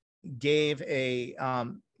Hella gave a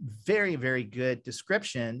very, very good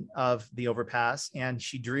description of the overpass. And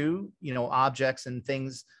she drew, objects and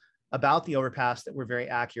things about the overpass that were very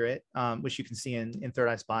accurate, which you can see in Third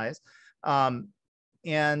Eye Spies.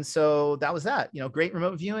 And so that was that, great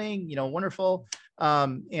remote viewing, wonderful.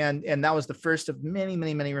 And that was the first of many,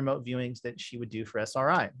 many, many remote viewings that she would do for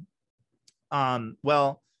SRI.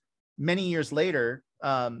 Well, many years later,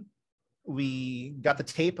 we got the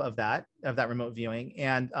tape of that remote viewing.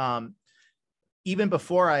 And even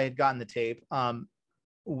before I had gotten the tape,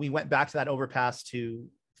 we went back to that overpass to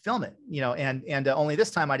film it, you know, and only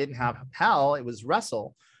this time I didn't have Hal, it was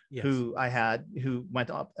Russell, Yes. who went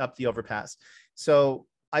up the overpass. So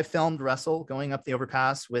I filmed Russell going up the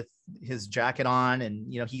overpass with his jacket on,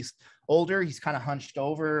 and, you know, he's older, he's kind of hunched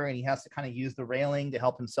over, and he has to kind of use the railing to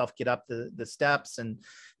help himself get up the steps. And,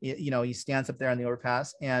 you know, he stands up there on the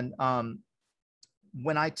overpass. And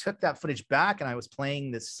when I took that footage back and I was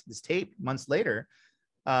playing this tape months later,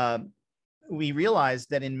 we realized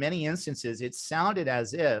that in many instances, it sounded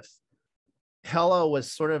as if Hella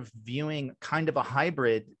was sort of viewing kind of a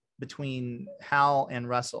hybrid between Hal and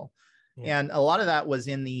Russell. Yeah. And a lot of that was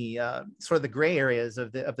in the sort of the gray areas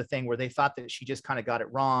of the thing, where they thought that she just kind of got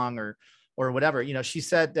it wrong or whatever. You know, she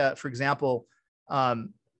said, for example,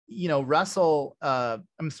 you know,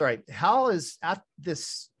 Hal is at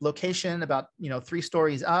this location about, you know, 3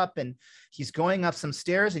 stories up, and he's going up some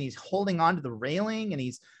stairs, and he's holding onto the railing, and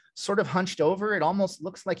he's sort of hunched over. It almost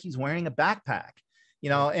looks like he's wearing a backpack,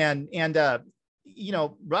 you know, and you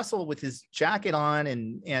know, Russell with his jacket on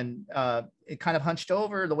and it kind of hunched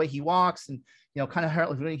over, the way he walks, and, you know, kind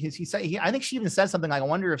of he said, I think she even said something like, I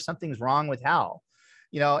wonder if something's wrong with Hal,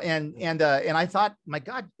 you know, and I thought, my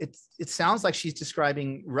God, it sounds like she's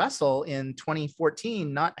describing Russell in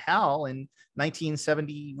 2014, not Hal in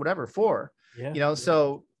 1970, whatever, 4, you know,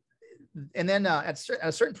 so, and then at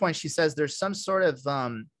a certain point, she says there's some sort of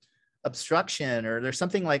obstruction, or there's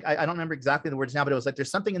something like, I don't remember exactly the words now, but it was like,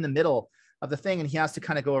 there's something in the middle of the thing, and he has to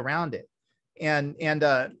kind of go around it. And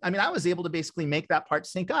I mean, I was able to basically make that part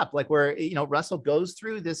sync up, like where, you know, Russell goes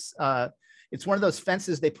through this, it's one of those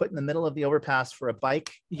fences they put in the middle of the overpass for a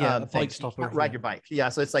bike. Yeah, a bike stopper. Ride your bike. Yeah,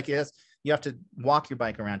 so it's like, yes, you have to walk your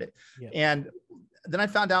bike around it. Yeah. And then I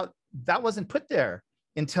found out that wasn't put there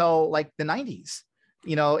until like the 90s,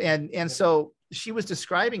 you know, and so she was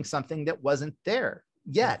describing something that wasn't there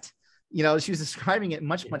yet. You know, she was describing it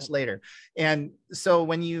much later. And so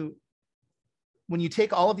when you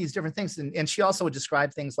take all of these different things, and she also would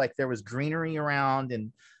describe things like there was greenery around,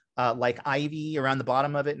 and like ivy around the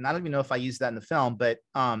bottom of it. And I don't even know if I used that in the film, but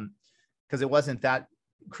because it wasn't that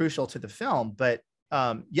crucial to the film. But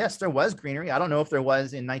yes, there was greenery. I don't know if there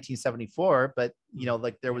was in 1974, but, you know,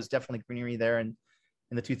 like there was definitely greenery there in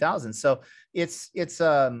the 2000s. So it's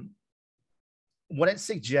what it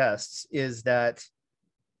suggests is that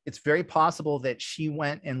it's very possible that she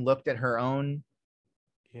went and looked at her own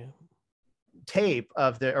tape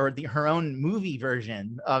of her own movie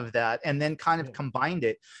version of that, and then kind of combined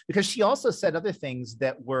it, because she also said other things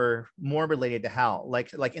that were more related to Hal.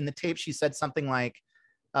 Like in the tape, she said something like,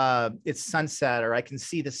 it's sunset, or I can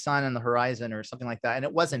see the sun on the horizon, or something like that. And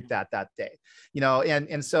it wasn't that day, you know,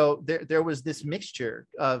 and so there was this mixture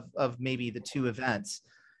of maybe the two events,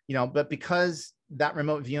 you know, but because that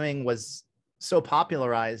remote viewing was so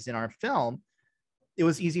popularized in our film, it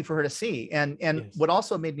was easy for her to see. And yes. What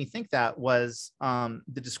also made me think that was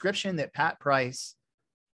the description that Pat Price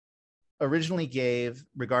originally gave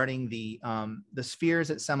regarding the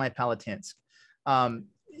spheres at Semipalatinsk.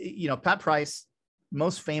 You know, Pat Price,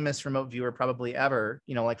 most famous remote viewer probably ever,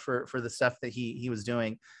 you know, like for the stuff that he was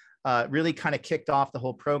doing, really kind of kicked off the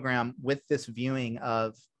whole program with this viewing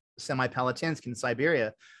of Semipalatinsk in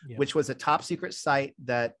Siberia, which was a top secret site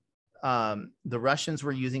that the Russians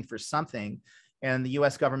were using for something, and the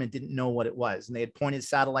US government didn't know what it was. And they had pointed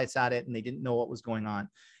satellites at it, and they didn't know what was going on.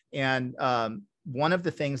 And one of the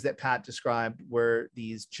things that Pat described were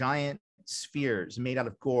these giant spheres made out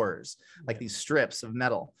of gores, like these strips of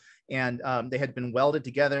metal. And they had been welded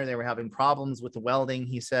together. They were having problems with the welding,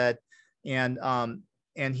 he said. And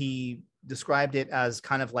he described it as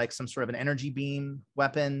kind of like some sort of an energy beam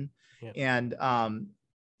weapon, and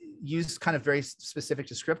used kind of very specific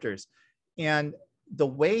descriptors. And the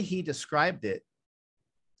way he described it,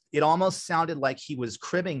 it almost sounded like he was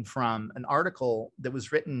cribbing from an article that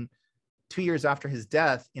was written 2 years after his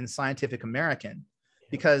death in Scientific American.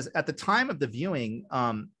 Because at the time of the viewing,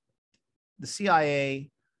 the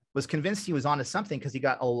CIA was convinced he was onto something, because he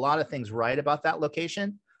got a lot of things right about that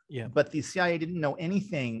location. Yeah. But the CIA didn't know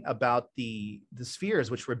anything about the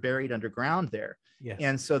spheres, which were buried underground there. Yes.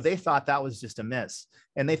 And so they thought that was just a miss.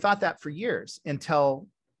 And they thought that for years, until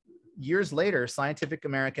years later, Scientific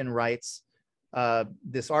American writes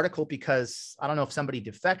this article, because I don't know if somebody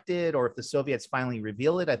defected or if the Soviets finally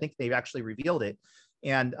revealed it. I think they've actually revealed it.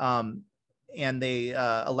 And they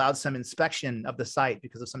allowed some inspection of the site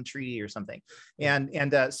because of some treaty or something.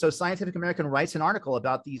 And so Scientific American writes an article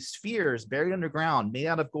about these spheres buried underground, made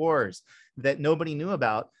out of gores, that nobody knew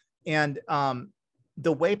about. And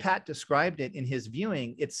the way Pat described it in his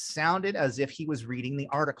viewing, it sounded as if he was reading the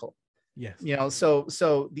article. Yes. You know,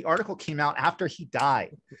 so the article came out after he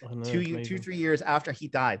died, I know, 2-3 years after he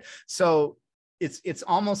died. So it's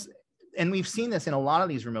almost, and we've seen this in a lot of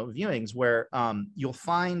these remote viewings where you'll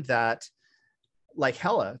find that, like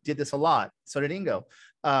Hella did this a lot. So did Ingo.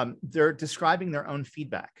 They're describing their own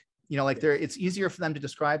feedback. You know, like it's easier for them to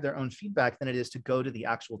describe their own feedback than it is to go to the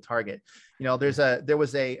actual target. You know, there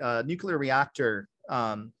was a nuclear reactor,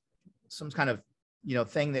 some kind of, you know,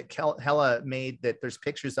 thing that Hella made that there's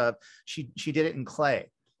pictures of. She did it in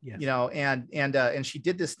clay. Yes. You know, and she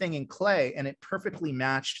did this thing in clay, and it perfectly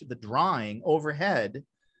matched the drawing overhead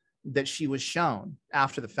that she was shown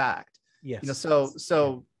after the fact. Yes. You know,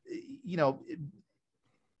 so you know,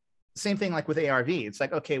 same thing like with ARV. It's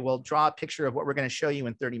like, okay, well, draw a picture of what we're going to show you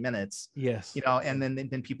in 30 minutes. Yes. You know, and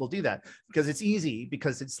then people do that because it's easy,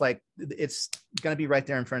 because it's like, it's going to be right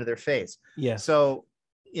there in front of their face. Yeah. So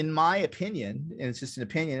in my opinion, and it's just an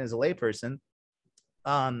opinion as a layperson,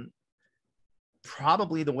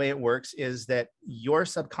 probably the way it works is that your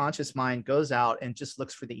subconscious mind goes out and just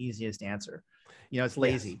looks for the easiest answer. You know, it's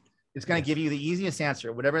lazy. Yes. It's going to give you the easiest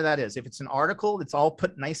answer, whatever that is. If it's an article, it's all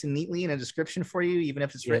put nice and neatly in a description for you, even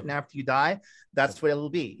if it's written after you die, that's what it'll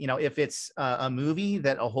be. You know, if it's a movie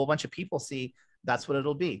that a whole bunch of people see, that's what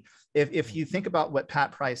it'll be. If you think about what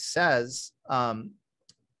Pat Price says,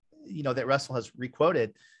 you know, that Russell has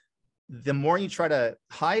requoted, the more you try to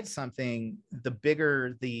hide something, the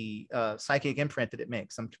bigger the psychic imprint that it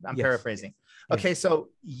makes. I'm paraphrasing. Okay, so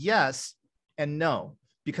yes and no.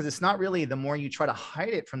 Because it's not really the more you try to hide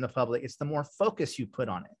it from the public, it's the more focus you put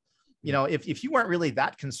on it. You know, if you weren't really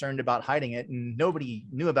that concerned about hiding it and nobody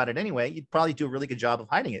knew about it anyway, you'd probably do a really good job of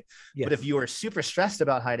hiding it. Yes. But if you were super stressed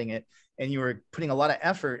about hiding it and you were putting a lot of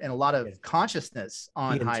effort and a lot of consciousness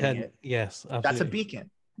on hiding it, yes, absolutely. That's a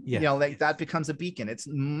beacon. Yeah. You know, like that becomes a beacon. It's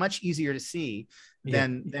much easier to see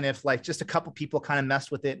than if like just a couple people kind of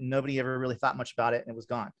messed with it and nobody ever really thought much about it and it was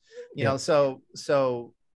gone. You know, so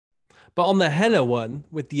but on the Hella one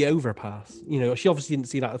with the overpass, you know, she obviously didn't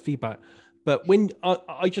see that as feedback. But when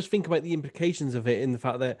I just think about the implications of it in the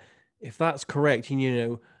fact that if that's correct,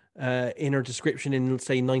 you know, in her description in,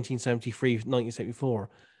 say, 1973, 1974,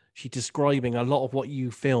 she's describing a lot of what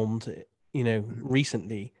you filmed, you know,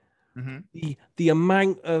 recently. The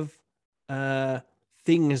amount of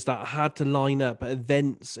things that had to line up,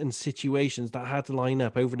 events and situations that had to line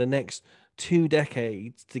up over the next 2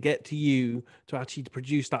 decades to get to you to actually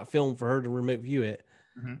produce that film for her to remote view it.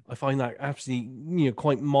 I find that absolutely, you know,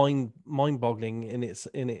 quite mind-boggling in its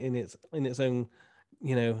own,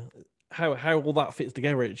 you know, how all that fits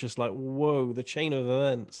together. It's just like, whoa, the chain of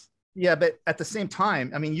events. Yeah, but at the same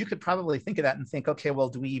time, I mean, you could probably think of that and think, okay, well,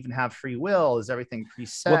 do we even have free will? Is everything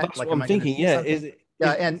preset? Well, that's like, what I'm thinking. Yeah,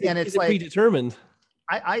 and it's like predetermined.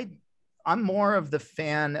 I'm more of the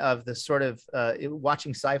fan of the sort of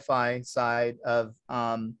watching sci-fi side of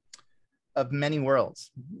many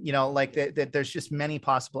worlds. You know, like that there's just many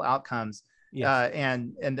possible outcomes. Yes.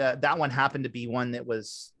 And that one happened to be one that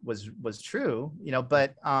was true. You know,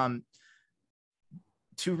 but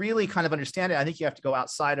to really kind of understand it, I think you have to go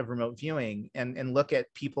outside of remote viewing and look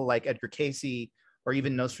at people like Edgar Cayce or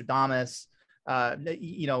even Nostradamus.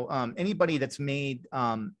 You know, anybody that's made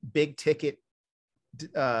big ticket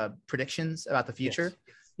predictions about the future,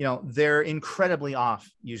 you know, they're incredibly off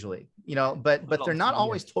usually, you know, but they're not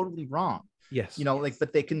always totally wrong. Yes. You know, like,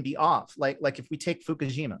 but they can be off. Like if we take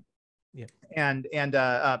Fukushima, and you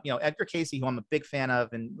know, Edgar Cayce, who I'm a big fan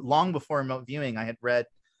of, and long before remote viewing, I had read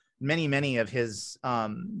many of his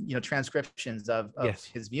you know, transcriptions of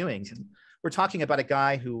his viewings. And we're talking about a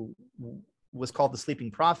guy who was called the Sleeping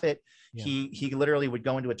Prophet. He literally would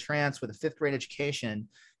go into a trance with a 5th grade education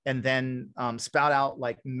and then spout out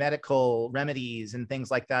like medical remedies and things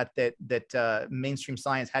like that mainstream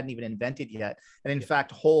science hadn't even invented yet. And in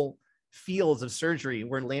fact, whole fields of surgery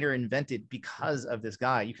were later invented because of this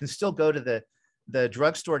guy. You can still go to the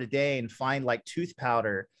drugstore today and find like tooth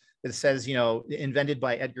powder that says, you know, invented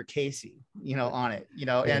by Edgar Cayce, you know, on it, you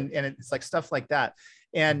know, and it's like stuff like that.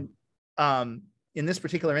 And in this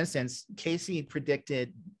particular instance, Cayce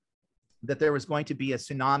predicted that there was going to be a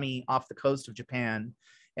tsunami off the coast of Japan,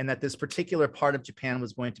 and that this particular part of Japan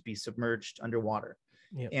was going to be submerged underwater.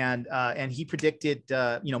 And he predicted,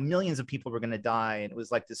 you know, millions of people were going to die. And it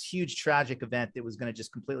was like this huge tragic event that was going to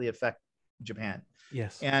just completely affect Japan.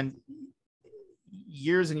 Yes. And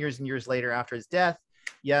years and years and years later after his death,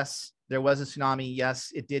 yes, there was a tsunami.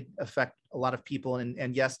 Yes, it did affect a lot of people.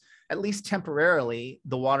 And yes, at least temporarily,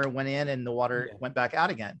 the water went in and the water went back out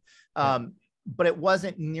again. But it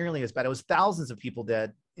wasn't nearly as bad. It was thousands of people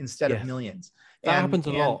dead instead of millions. That happens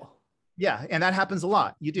a lot. Yeah, and that happens a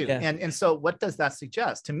lot. You do. And so what does that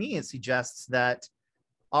suggest? To me, it suggests that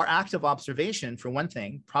our active observation, for one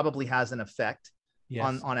thing, probably has an effect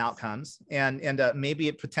on outcomes, and maybe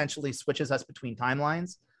it potentially switches us between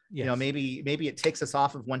timelines. You know, maybe it takes us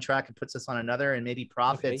off of one track and puts us on another, and maybe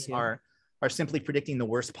prophets are simply predicting the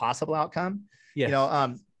worst possible outcome. You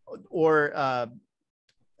know, or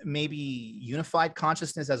maybe unified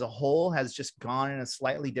consciousness as a whole has just gone in a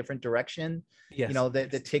slightly different direction. You know,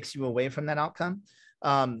 that takes you away from that outcome.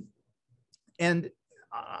 And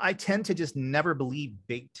I tend to just never believe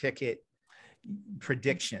big ticket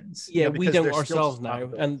predictions. Yeah, you know, we don't ourselves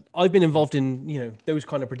now. And I've been involved in, you know, those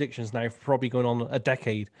kind of predictions now for probably going on a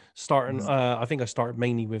decade, starting, I think I started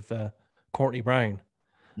mainly with Courtney Brown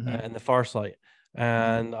and the Farsight.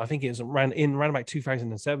 And I think it was around about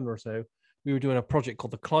 2007 or so, we were doing a project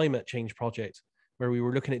called the Climate Change Project, where we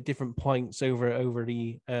were looking at different points over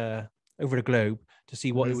the globe to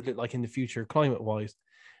see what it would look like in the future climate wise.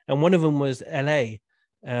 And one of them was LA,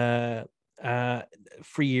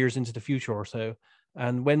 3 years into the future or so.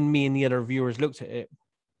 And when me and the other viewers looked at it,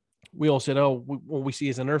 we all said, oh, what we see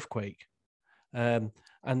is an earthquake. And,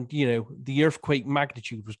 you know, the earthquake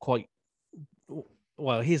magnitude was quite,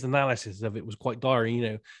 well, his analysis of it was quite dire, you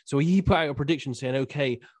know. So he put out a prediction saying,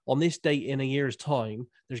 okay, on this date in a year's time,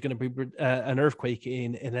 there's going to be an earthquake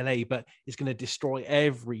in LA, but it's going to destroy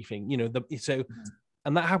everything, you know.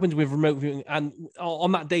 And that happens with remote viewing. And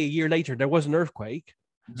on that day, a year later, there was an earthquake.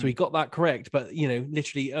 So he got that correct, but, you know,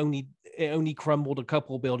 literally it only crumbled a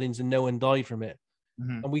couple of buildings and no one died from it.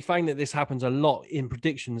 And we find that this happens a lot in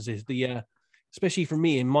predictions, is especially for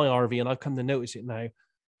me in my RV, and I've come to notice it now.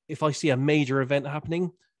 If I see a major event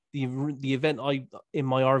happening, the event in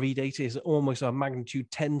my RV data is almost a magnitude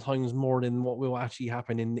 10 times more than what will actually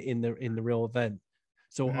happen in the real event.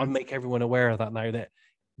 So I make everyone aware of that now, that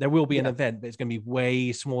there will be an event, but it's going to be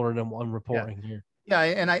way smaller than what I'm reporting here. Yeah,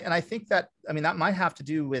 and I think that, I mean, that might have to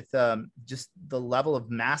do with just the level of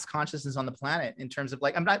mass consciousness on the planet in terms of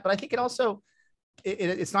like, but I think it also,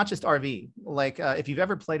 it's not just RV. Like if you've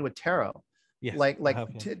ever played with tarot,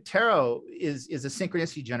 tarot is a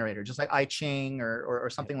synchronicity generator, just like I Ching or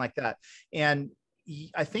something like that. And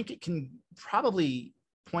I think it can probably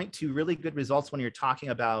point to really good results when you're talking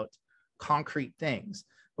about concrete things.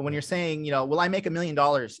 But when you're saying, you know, will I make $1 million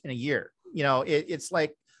in a year? You know, it's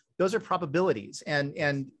like, those are probabilities,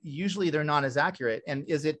 and usually they're not as accurate. And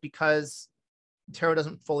is it because tarot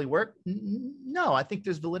doesn't fully work? No, I think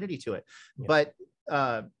there's validity to it. But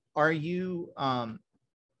are you,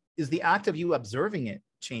 is the act of you observing it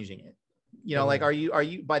changing it? You know, like, are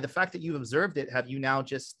you, by the fact that you've observed it, have you now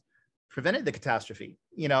just prevented the catastrophe?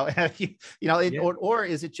 You know, have you, or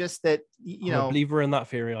is it just that, you know, I'm a believer in that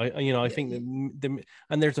theory. I think that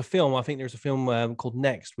and there's a film called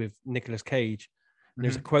Next with Nicolas Cage.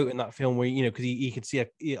 There's a quote in that film where, you know, because he could see, I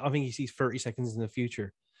think he sees 30 seconds in the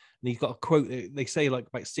future. And he's got a quote that they say like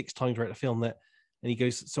about 6 times throughout the film, that, and he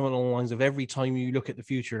goes something along the lines of, every time you look at the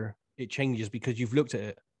future, it changes because you've looked at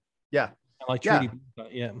it. Yeah. And I truly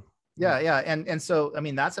believe that, yeah. And so, I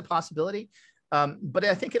mean, that's a possibility. But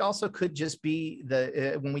I think it also could just be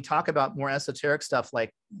when we talk about more esoteric stuff,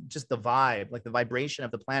 like just the vibe, like the vibration of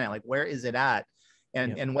the planet, like where is it at?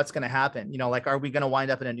 And what's going to happen, you know, like, are we going to wind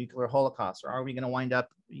up in a nuclear holocaust, or are we going to wind up,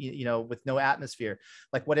 you know, with no atmosphere?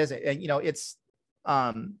 Like, what is it? And, you know, it's,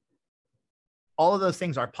 all of those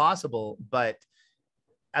things are possible, but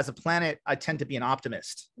as a planet, I tend to be an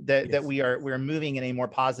optimist that we're moving in a more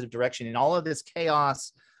positive direction, and all of this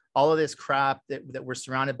chaos, all of this crap that we're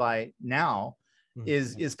surrounded by now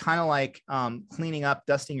is kind of like, cleaning up,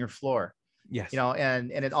 dusting your floor. Yes. You know,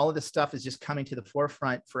 and all of this stuff is just coming to the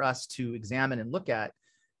forefront for us to examine and look at,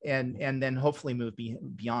 and then hopefully move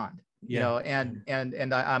beyond. You know, and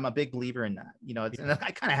I'm a big believer in that. You know, and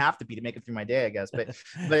I kind of have to be to make it through my day, I guess. But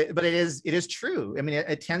but it is true. I mean,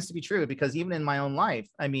 it tends to be true, because even in my own life,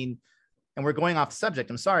 I mean, and we're going off the subject,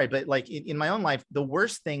 I'm sorry, but like in my own life, the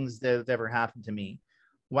worst things that have ever happened to me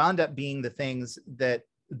wound up being the things that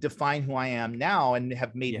define who I am now and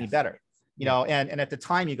have made me better. You know, and at the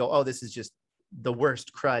time you go, oh, this is just the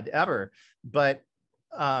worst crud ever, but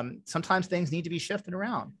sometimes things need to be shifted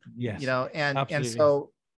around. You know, and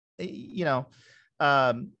so, you know,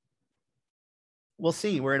 we'll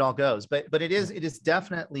see where it all goes, but it is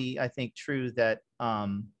definitely, I think, true that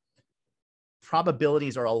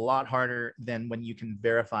probabilities are a lot harder than when you can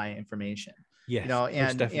verify information. You know,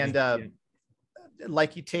 and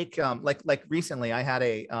like you take like recently I had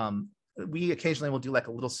we occasionally will do like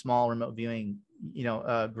a little small remote viewing, you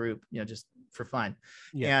know, group, you know, just for fun.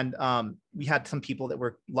 And we had some people that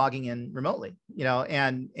were logging in remotely, you know,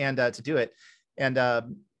 and to do it. And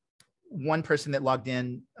one person that logged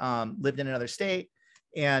in lived in another state,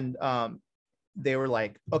 and they were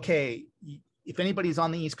like, okay, if anybody's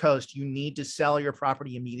on the East Coast, you need to sell your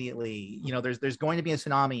property immediately. You know, there's going to be a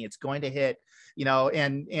tsunami. It's going to hit, you know,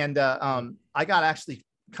 and I got actually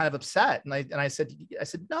kind of upset. And I said,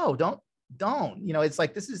 no, don't, you know, it's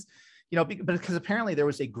like, this is, you know, because apparently there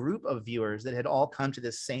was a group of viewers that had all come to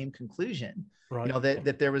this same conclusion, right. You know,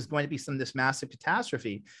 that there was going to be this massive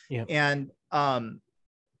catastrophe. Yeah. And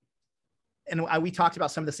we talked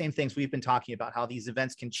about some of the same things we've been talking about, how these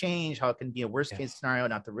events can change, how it can be a worst case scenario,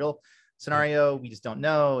 not the real scenario. We just don't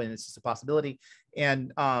know. And it's just a possibility.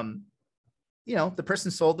 And, you know, the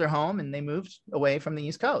person sold their home and they moved away from the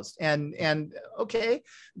East Coast and okay,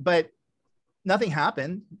 but nothing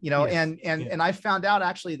happened, you know, and I found out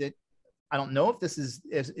actually that I don't know if this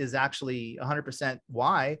is actually 100%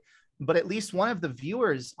 why, but at least one of the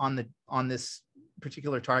viewers on this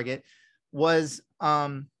particular target was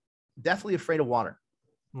deathly afraid of water.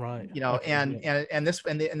 Right. You know, okay, and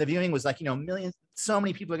the viewing was like, you know, millions, so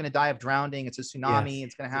many people are going to die of drowning. It's a tsunami.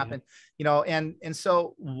 It's going to happen, you know, and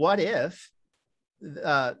so what if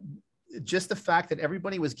just the fact that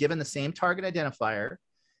everybody was given the same target identifier,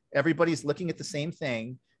 everybody's looking at the same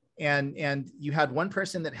thing, and you had one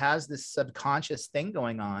person that has this subconscious thing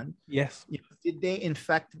going on. Yes. You know, did they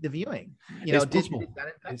infect the viewing? You know, did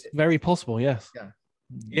that infect it's very possible. Yes. Yeah.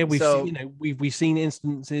 Yeah, we've seen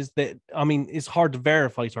instances that, I mean, it's hard to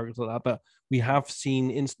verify targets like that, but we have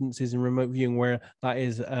seen instances in remote viewing where that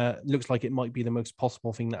is looks like it might be the most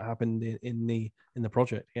possible thing that happened in the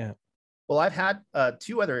project. Yeah. Well, I've had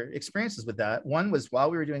 2 other experiences with that. One was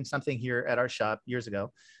while we were doing something here at our shop years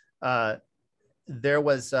ago. There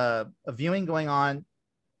was a viewing going on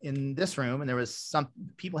in this room, and there was some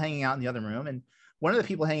people hanging out in the other room. And one of the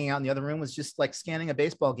people hanging out in the other room was just like scanning a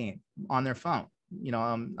baseball game on their phone. You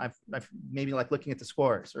know, I've maybe like looking at the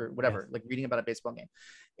scores or whatever, like reading about a baseball game.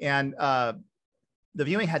 And the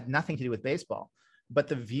viewing had nothing to do with baseball, but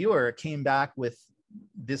the viewer came back with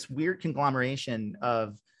this weird conglomeration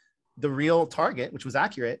of the real target, which was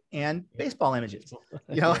accurate, and baseball images,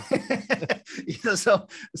 you know, you know,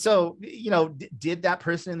 so, you know, did that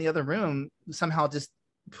person in the other room somehow just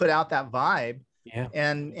put out that vibe? Yeah.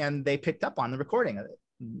 And they picked up on the recording of it,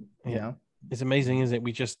 you know. It's amazing, isn't it?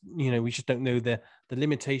 We just don't know the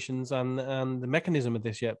limitations and the mechanism of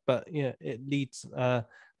this yet, but yeah, it leads a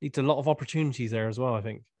lot of opportunities there as well, I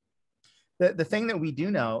think. The thing that we do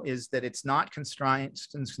know is that it's not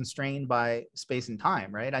constrained by space and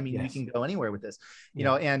time, right? I mean, we can go anywhere with this, you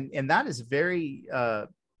know, and that is very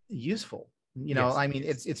useful. You know, I mean,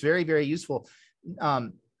 it's very, very useful.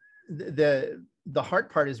 The hard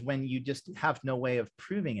part is when you just have no way of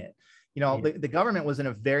proving it. You know, the government was in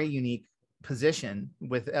a very unique position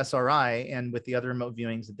with SRI and with the other remote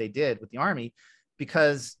viewings that they did with the Army,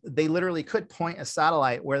 because they literally could point a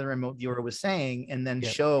satellite where the remote viewer was saying, and then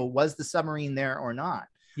show, was the submarine there or not?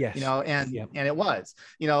 Yes. You know, and it was,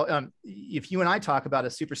 you know, if you and I talk about a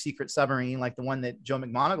super secret submarine, like the one that Joe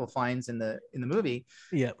McMoneagle finds in the movie,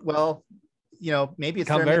 well, you know, maybe it's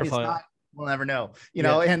there, maybe it's not. We'll never know, you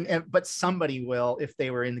know, but somebody will if they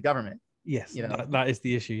were in the government. Yes, you know, that is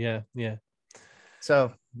the issue. Yeah.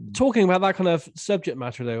 So talking about that kind of subject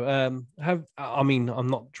matter though, I mean, I'm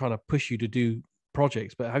not trying to push you to do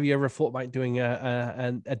projects, but have you ever thought about doing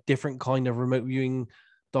a different kind of remote viewing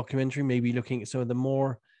documentary, maybe looking at some of the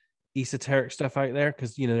more esoteric stuff out there?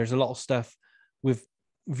 Because, you know, there's a lot of stuff with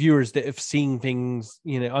viewers that have seen things,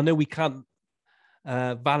 you know, I know we can't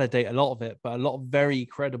validate a lot of it, but a lot of very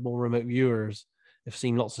credible remote viewers have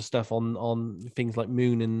seen lots of stuff on things like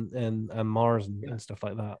Moon and Mars and stuff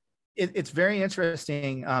like that. It's very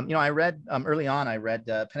interesting. You know, I read early on,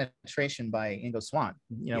 Penetration by Ingo Swann,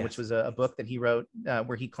 you know, which was a book that he wrote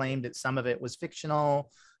where he claimed that some of it was fictional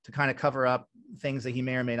to kind of cover up things that he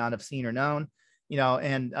may or may not have seen or known, you know,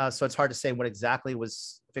 and so it's hard to say what exactly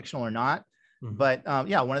was fictional or not. Mm-hmm. But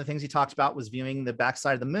yeah, one of the things he talked about was viewing the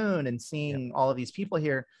backside of the moon and seeing all of these people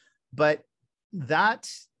here. But that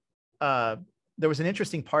there was an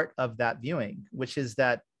interesting part of that viewing, which is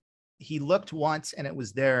that he looked once and it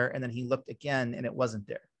was there, and then he looked again and it wasn't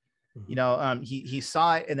there. Mm-hmm. You know, he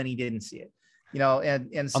saw it and then he didn't see it. You know,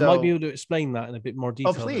 and so I might be able to explain that in a bit more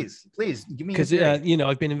detail. Oh, please give me, because you know,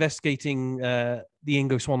 I've been investigating the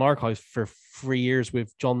Ingo Swann archives for 3 years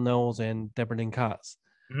with John Knowles and Deborah Lynn Katz.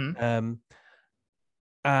 Mm-hmm.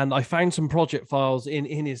 And I found some project files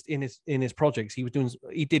in his projects.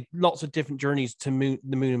 He did lots of different journeys to the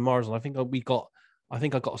moon and Mars, and I think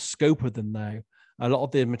I got a scope of them now. A lot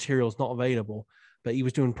of the material is not available, but he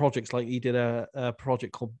was doing projects like he did a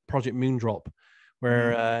project called Project Moondrop,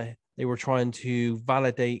 where they were trying to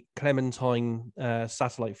validate Clementine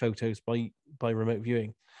satellite photos by remote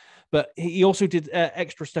viewing. But he also did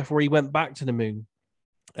extra stuff where he went back to the moon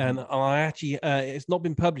And I actually, it's not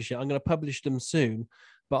been published yet. I'm going to publish them soon,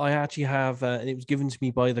 but I actually have, and it was given to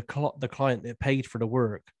me by the client that paid for the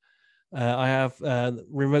work. I have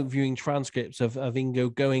remote viewing transcripts of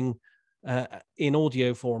Ingo going in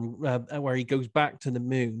audio form, where he goes back to the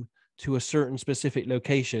moon to a certain specific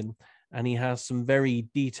location, and he has some very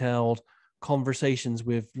detailed conversations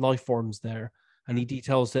with life forms there. And he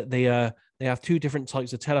details that they have two different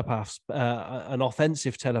types of telepaths: an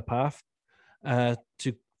offensive telepath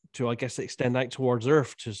to I guess extend out towards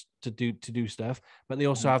Earth to do stuff, but they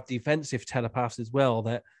also have defensive telepaths as well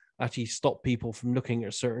that actually stop people from looking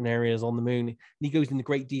at certain areas on the moon. And he goes into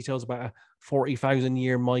great details about a 40,000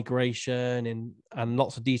 year migration and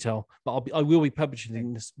lots of detail. But I will be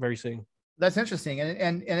publishing this very soon. That's interesting,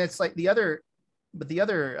 and it's like the other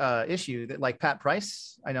issue that like Pat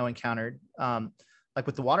Price I know encountered, like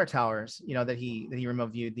with the water towers, that he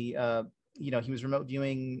remote viewed he was remote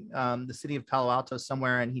viewing the city of Palo Alto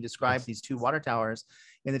somewhere, and he described these two water towers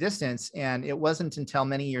in the distance. And it wasn't until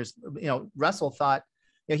many years, Russell thought,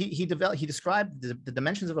 he described the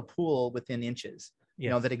dimensions of a pool within inches,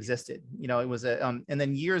 that existed. It was and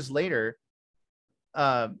then years later,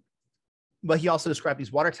 but he also described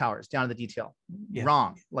these water towers down to the detail.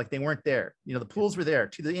 Wrong, like they weren't there. The pools were there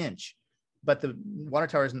to the inch, but the water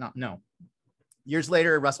towers not. No. Years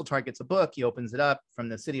later, Russell Tartt gets a book. He opens it up from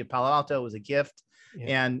the city of Palo Alto. It was a gift,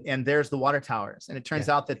 and there's the water towers. And it turns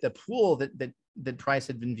out that the pool that Price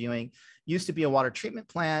had been viewing used to be a water treatment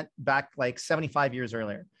plant back like 75 years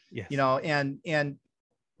earlier. And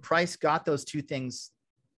Price got those two things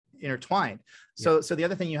intertwined. So the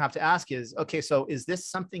other thing you have to ask is, okay, so is this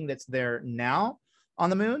something that's there now on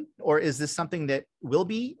the moon, or is this something that will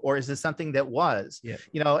be, or is this something that was?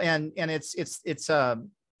 And it's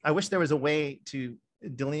I wish there was a way to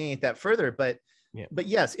delineate that further, but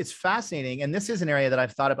yes, it's fascinating. And this is an area that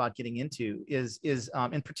I've thought about getting into is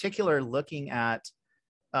in particular looking at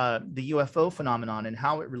the UFO phenomenon and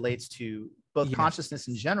how it relates to both consciousness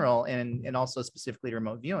in general and also specifically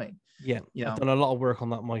remote viewing. I've done a lot of work on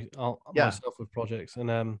that myself with projects,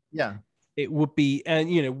 and it would be,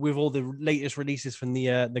 and with all the latest releases from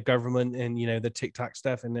the government and the Tic Tac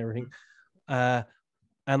stuff and everything.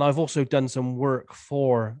 And I've also done some work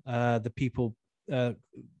for the people,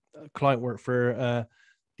 client work for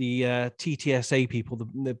the TTSA people,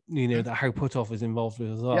 that How Putoff is involved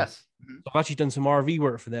with as well. So I've actually done some RV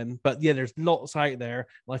work for them. But there's lots out there.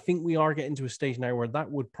 And I think we are getting to a stage now where that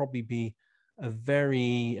would probably be a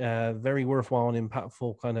very, very worthwhile and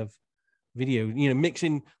impactful kind of video,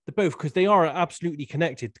 mixing the both, because they are absolutely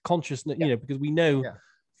connected. Consciousness, because we know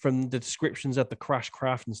from the descriptions of the crash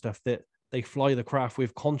craft and stuff that they fly the craft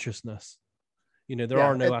with consciousness. There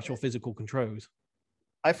are no actual physical controls.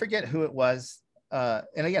 I forget who it was.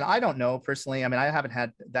 And again, I don't know personally. I mean, I haven't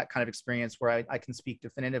had that kind of experience where I can speak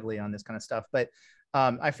definitively on this kind of stuff, but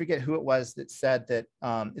I forget who it was that said that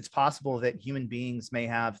it's possible that human beings may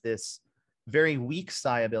have this very weak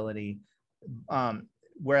psi ability,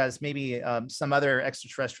 whereas maybe some other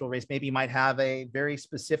extraterrestrial race maybe might have a very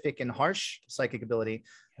specific and harsh psychic ability.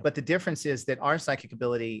 But the difference is that our psychic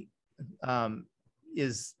ability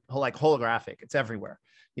is like holographic. It's everywhere,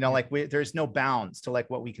 there's no bounds to like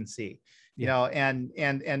what we can see, and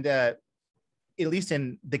at least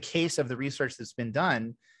in the case of the research that's been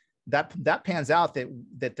done, that pans out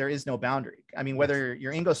that there is no boundary. I mean, whether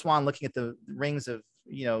you're Ingo Swann looking at the rings of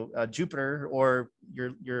Jupiter, or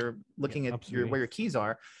you're looking at where your keys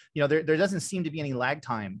are, there doesn't seem to be any lag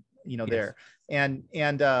time, there. And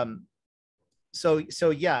it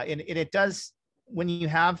does. When you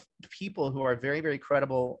have people who are very, very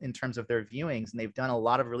credible in terms of their viewings, and they've done a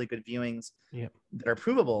lot of really good viewings that are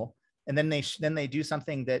provable, and then they do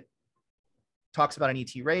something that talks about an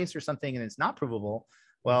ET race or something and it's not provable,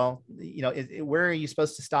 well, where are you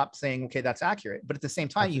supposed to stop saying, okay, that's accurate? But at the same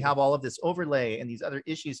time, you have all of this overlay and these other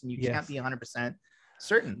issues, and you can't be 100%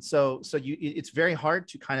 certain. So it's very hard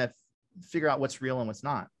to kind of figure out what's real and what's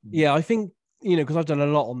not. I think, because I've done a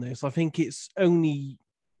lot on this, I think it's only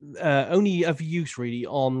of use really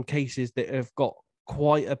on cases that have got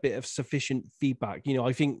quite a bit of sufficient feedback.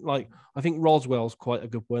 I think Roswell's quite a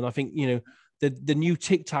good one. I think the new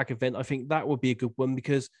Tic Tac event, I think that would be a good one,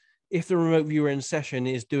 because if the remote viewer in session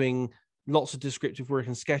is doing lots of descriptive work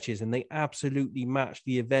and sketches and they absolutely match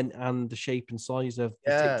the event and the shape and size of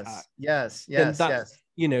the Tic Tac,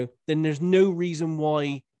 then there's no reason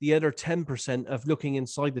why the other 10% of looking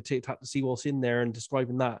inside the Tic Tac to see what's in there and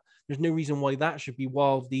describing that, there's no reason why that should be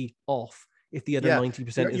wildly off if the other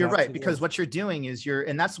 90% you're right, because what you're doing is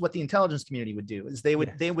and that's what the intelligence community would do, is they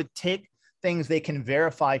would take things they can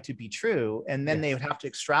verify to be true, and then Yes. they would have to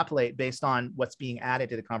extrapolate based on what's being added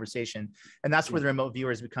to the conversation, and that's where the remote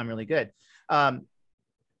viewers become really good. But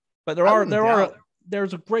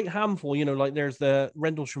there's a great handful, you know, like there's the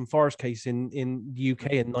Rendlesham Forest case in the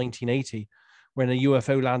UK in 1980, when a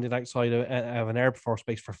UFO landed outside of an Air Force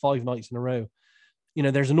base for 5 nights in a row. You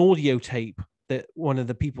know, there's an audio tape that one of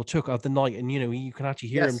the people took of the night, and, you know, you can actually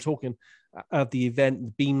hear him talking at the event,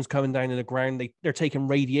 the beams coming down to the ground. They're taking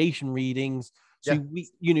radiation readings. So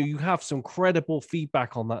you have some credible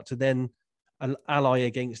feedback on that to then ally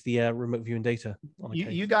against the remote viewing data.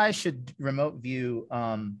 You guys should remote view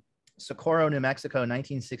Socorro, New Mexico,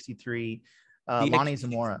 1963, Lonnie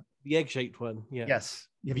Zamora. The egg-shaped one, yeah. Yes.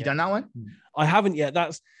 Have you done that one? I haven't yet.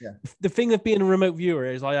 That's the thing of being a remote viewer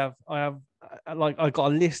is I got a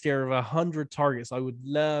list here of 100 targets I would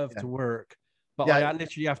love to work, but I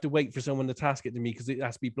literally have to wait for someone to task it to me because it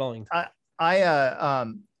has to be blind.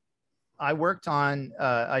 I worked on,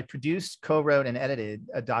 I produced, co-wrote, and edited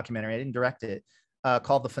a documentary. I didn't direct it,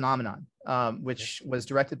 called The Phenomenon, which was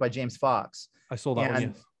directed by James Fox. I saw that one,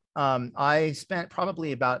 yes. I spent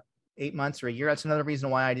probably about 8 months or a year. That's another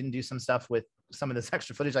reason why I didn't do some stuff with some of this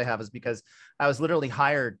extra footage I have, is because I was literally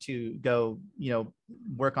hired to go,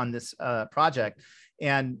 work on this project.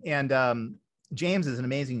 And James is an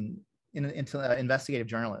amazing investigative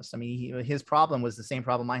journalist. I mean, his problem was the same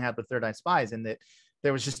problem I had with Third Eye Spies, in that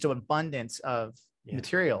there was just an abundance of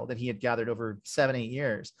material that he had gathered over 7-8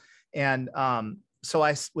 years. And so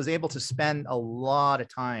I was able to spend a lot of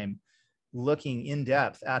time looking in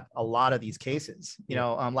depth at a lot of these cases,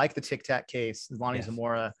 like the Tic Tac case, Lonnie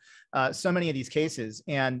Zamora, so many of these cases.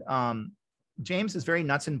 And James is very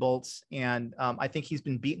nuts and bolts. And I think he's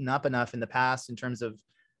been beaten up enough in the past in terms of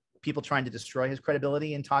people trying to destroy his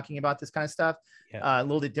credibility in talking about this kind of stuff. A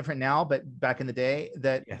little bit different now, but back in the day,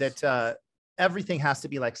 that everything has to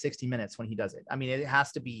be like 60 minutes when he does it. I mean, it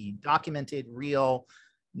has to be documented, real,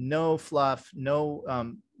 no fluff, no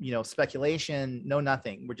speculation, no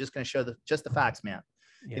nothing. We're just going to show just the facts, man.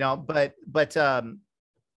 But a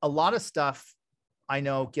lot of stuff I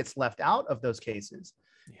know gets left out of those cases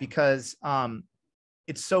because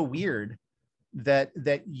it's so weird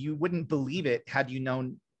that you wouldn't believe it had you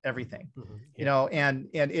known everything. And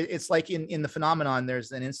it's like in The Phenomenon,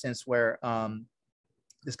 there's an instance where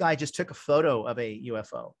this guy just took a photo of a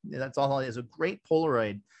UFO. That's all it is, a great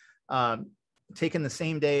Polaroid, taken the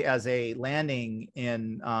same day as a landing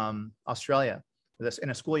in Australia, in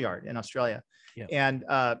a schoolyard in Australia. And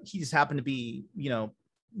he just happened to be,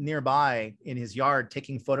 nearby in his yard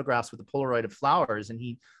taking photographs with a Polaroid of flowers. And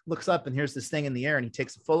he looks up and here's this thing in the air and he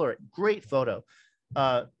takes a Polaroid. Great photo.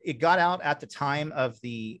 It got out at the time of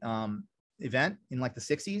the event in like the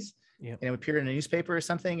 60s. And it appeared in a newspaper or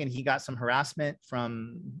something. And he got some harassment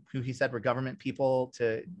from who he said were government people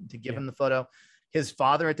to give him the photo. His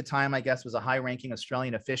father at the time, I guess, was a high-ranking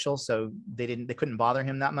Australian official, so they couldn't bother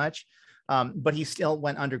him that much. But he still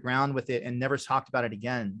went underground with it and never talked about it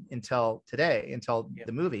again until today, until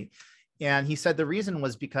the movie. And he said the reason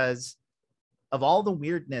was because of all the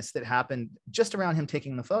weirdness that happened just around him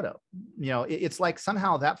taking the photo. It's like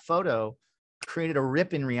somehow that photo created a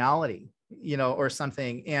rip in reality, or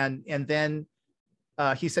something. And then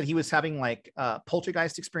he said he was having like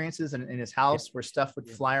poltergeist experiences in his house where stuff would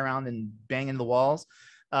fly around and bang into the walls.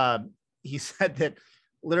 He said that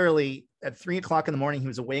literally at 3 o'clock in the morning, he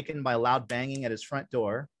was awakened by a loud banging at his front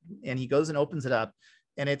door, and he goes and opens it up,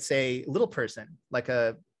 and it's a little person, like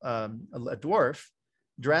a dwarf,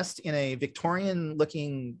 dressed in a Victorian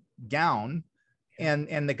looking gown.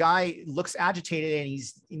 And the guy looks agitated, and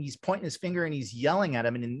he's pointing his finger and he's yelling at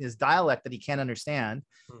him in his dialect that he can't understand.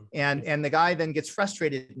 And the guy then gets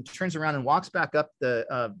frustrated and turns around and walks back up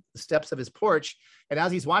the steps of his porch. And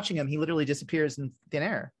as he's watching him, he literally disappears in thin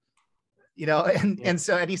air.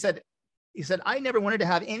 And he said, I never wanted to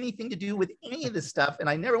have anything to do with any of this stuff, and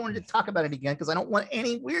I never wanted to talk about it again because I don't want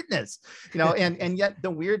any weirdness. And yet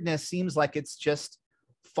the weirdness seems like it's just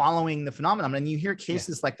following the phenomenon. And you hear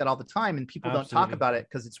cases like that all the time, and people don't talk about it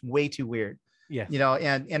because it's way too weird.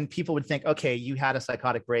 And people would think, okay, you had a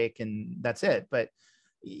psychotic break and that's it. But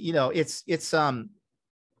it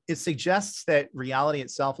suggests that reality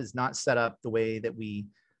itself is not set up the way that we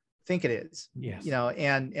think it is.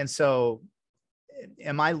 And so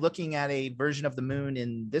am I looking at a version of the moon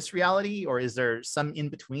in this reality, or is there some in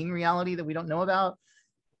between reality that we don't know about?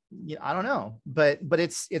 I don't know, but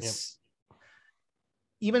it's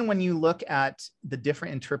even when you look at the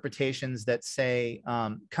different interpretations that say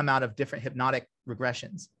come out of different hypnotic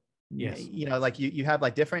regressions, like you have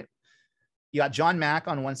like different, you got John Mack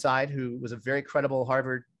on one side, who was a very credible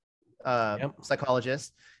Harvard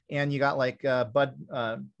psychologist. and you got like Bud,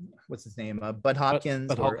 what's his name, Bud Hopkins,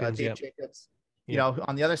 Bud or Hopkins, Dave Jacobs, you know,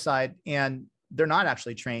 on the other side, and they're not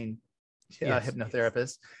actually trained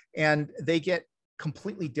hypnotherapists, and they get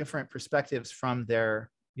completely different perspectives from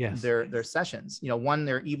their sessions. You know, one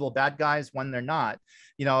they're evil bad guys, one they're not.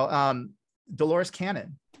 You know, Dolores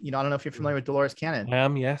Cannon. You know, I don't know if you're familiar with Dolores Cannon. I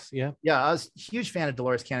am, yes, yeah. Yeah, I was a huge fan of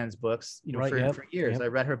Dolores Cannon's books, you know, for years. I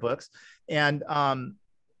read her books. And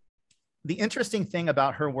the interesting thing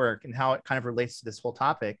about her work and how it kind of relates to this whole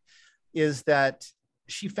topic is that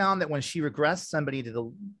she found that when she regressed somebody to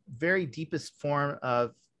the very deepest form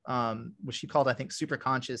of what she called, I think,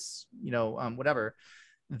 superconscious, you know, whatever,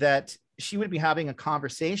 that she would be having a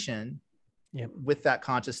conversation with that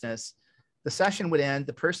consciousness. The session would end,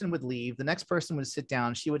 the person would leave, the next person would sit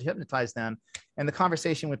down, she would hypnotize them, and the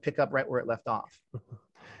conversation would pick up right where it left off.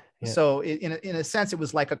 So in a sense, it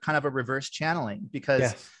was like a kind of a reverse channeling,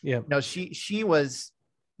 because you know, she was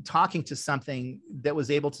talking to something that was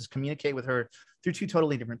able to communicate with her through two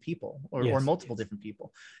totally different people, or multiple different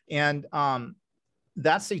people. And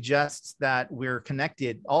that suggests that we're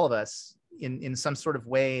connected, all of us, in some sort of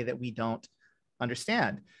way that we don't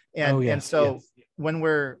understand. And so when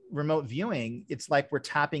we're remote viewing, it's like we're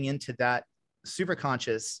tapping into that super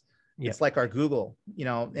conscious. It's like our Google, you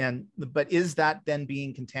know, but is that then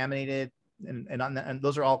being contaminated? And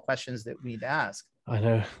those are all questions that we need to ask. I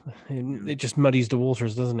know, it just muddies the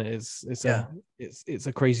waters, doesn't it? It's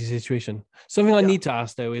a crazy situation. Something I need to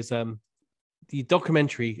ask though is the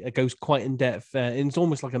documentary goes quite in depth, and it's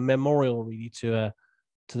almost like a memorial really to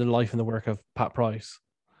the life and the work of Pat Price.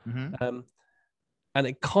 And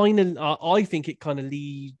it kind of, I think it kind of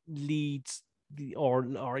leads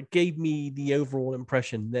or it gave me the overall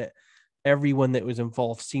impression that everyone that was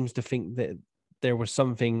involved seems to think that there was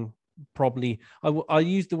something, probably I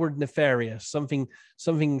use the word nefarious, something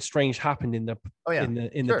strange happened in the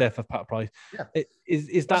the death of Pat Price.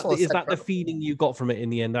 Is that the feeling you got from it in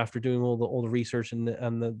the end after doing all the research and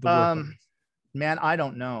the work? Man, I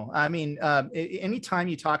don't know. I mean, anytime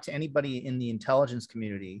you talk to anybody in the intelligence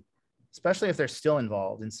community, especially if they're still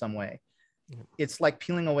involved in some way, it's like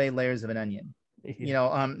peeling away layers of an onion. You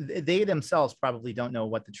know, they themselves probably don't know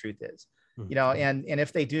what the truth is. You know, and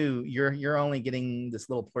if they do, you're only getting this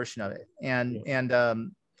little portion of it. And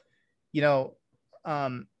you know,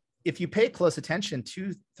 if you pay close attention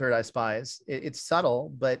to Third Eye Spies, it's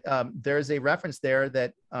subtle, but there's a reference there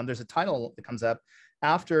that there's a title that comes up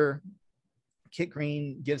after Kit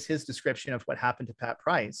Green gives his description of what happened to Pat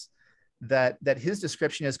Price, that his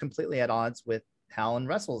description is completely at odds with Hal and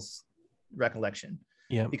Russell's recollection.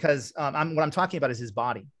 Because what I'm talking about is his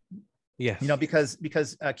body. You know, because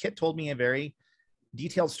Kit told me a very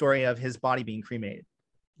detailed story of his body being cremated.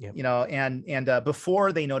 You know, and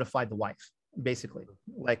before they notified the wife, basically,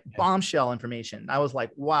 like bombshell information. I was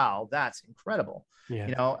like, wow, that's incredible.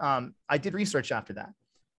 You know, I did research after that.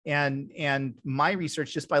 And my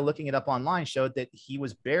research, just by looking it up online, showed that he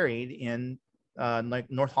was buried in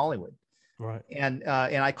like North Hollywood. And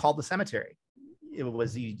I called the cemetery.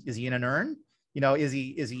 Is he in an urn? You know, is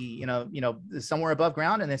he, you know, somewhere above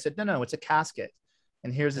ground? And they said, no, it's a casket.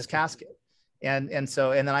 And here's his casket. And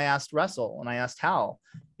then I asked Russell and I asked Hal,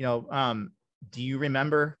 you know, do you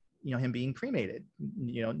remember, you know, him being cremated?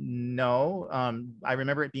 You know, no, I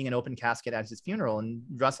remember it being an open casket at his funeral. And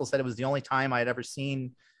Russell said it was the only time I had ever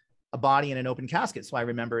seen a body in an open casket. So I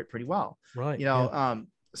remember it pretty well. You know,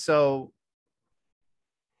 so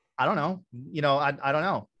I don't know, you know, I don't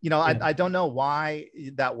know, you know, I don't know why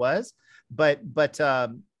that was, but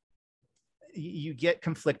you get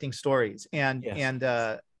conflicting stories. And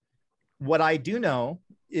what I do know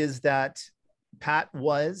is that Pat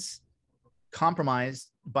was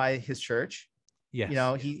compromised by his church. You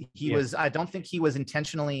know, he was, I don't think he was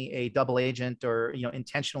intentionally a double agent or, you know,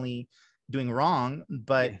 intentionally doing wrong,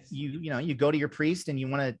 but you know, you go to your priest and you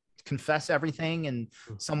want to confess everything and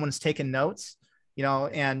someone's taking notes, you know,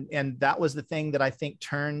 and that was the thing that I think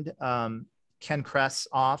turned Ken Kress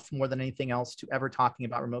off more than anything else to ever talking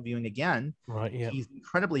about remote viewing again. He's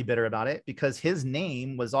incredibly bitter about it because his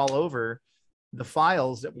name was all over the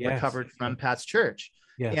files that were recovered from Pat's church.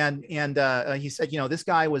 And he said, you know, this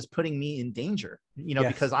guy was putting me in danger, you know,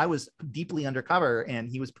 because I was deeply undercover and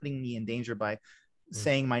he was putting me in danger by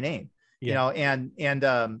saying my name, you know,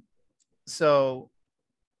 and so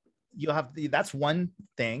you'll have, that's one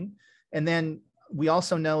thing. And then we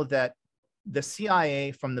also know that the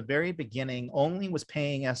CIA from the very beginning only was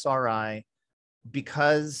paying SRI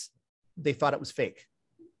because they thought it was fake.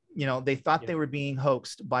 You know, they thought they were being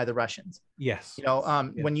hoaxed by the Russians. Yes. You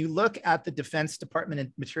know, when you look at the Defense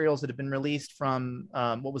Department materials that have been released from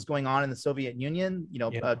what was going on in the Soviet Union, you know,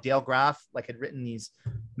 Dale Graff had written these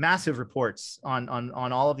massive reports on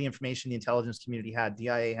all of the information the intelligence community had,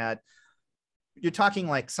 DIA had. You're talking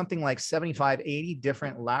something like 75, 80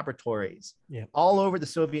 different laboratories all over the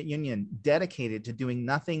Soviet Union dedicated to doing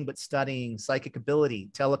nothing but studying psychic ability,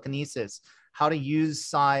 telekinesis, how to use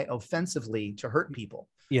psi offensively to hurt people.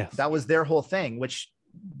 Yes. That was their whole thing, which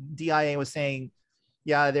DIA was saying,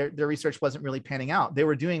 yeah, their research wasn't really panning out. They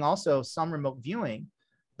were doing also some remote viewing,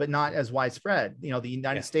 but not as widespread. You know, the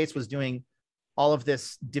United States was doing all of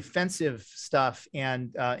this defensive stuff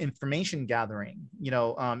and information gathering, you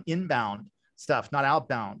know, inbound stuff, not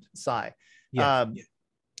outbound psi.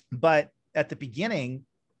 But at the beginning,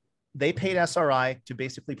 they paid SRI to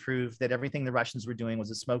basically prove that everything the Russians were doing was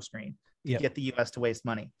a smokescreen to get the US to waste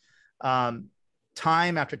money.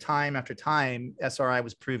 Time after time after time, SRI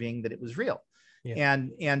was proving that it was real.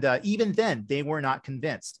 And even then, they were not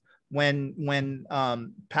convinced. When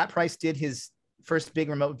Pat Price did his first big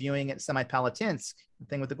remote viewing at Semipalatinsk, the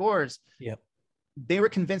thing with the Gores, they were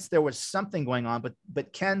convinced there was something going on,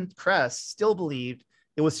 but Ken Kress still believed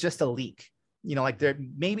it was just a leak. You know,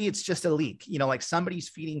 maybe it's just a leak, you know, somebody's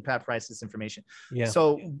feeding Pat Price this information.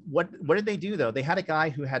 So what did they do though? They had a guy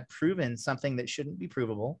who had proven something that shouldn't be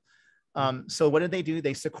provable. So what did they do?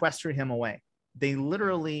 They sequestered him away. They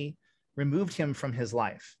literally removed him from his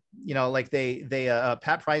life. You know,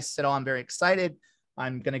 Pat Price said, oh, I'm very excited.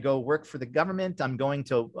 I'm going to go work for the government. I'm going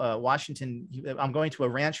to Washington. I'm going to a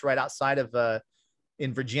ranch right outside of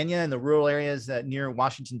in Virginia, in the rural areas near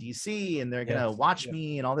Washington, D.C. And they're going to watch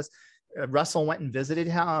me and all this. Russell went and visited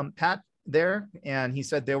Pat there. And he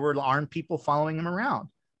said there were armed people following him around.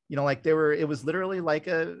 You know, it was literally like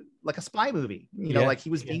a spy movie, you know, he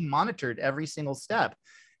was being monitored every single step.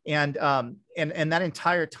 And that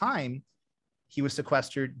entire time he was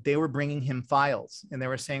sequestered, they were bringing him files and they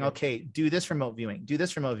were saying, okay, do this remote viewing, do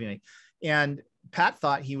this remote viewing. And Pat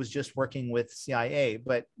thought he was just working with CIA,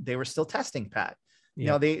 but they were still testing Pat. You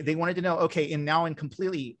know, they wanted to know, okay, and now in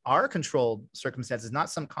completely our controlled circumstances, not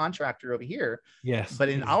some contractor over here, but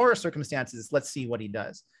in our circumstances, let's see what he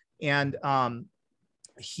does. And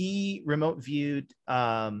he remote viewed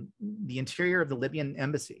the interior of the Libyan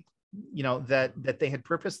embassy, you know, that they had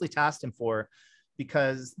purposely tasked him for,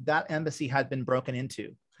 because that embassy had been broken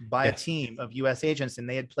into by a team of US agents and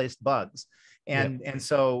they had placed bugs. And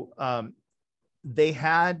so they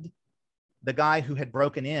had the guy who had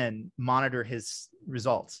broken in monitor his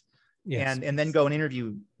results and then go and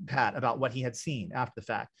interview Pat about what he had seen after the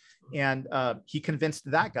fact. And he convinced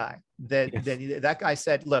that guy that guy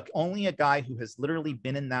said, look, only a guy who has literally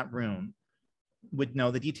been in that room would know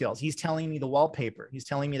the details. He's telling me the wallpaper. He's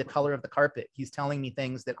telling me the color of the carpet. He's telling me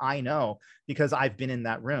things that I know because I've been in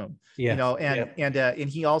that room. You know, and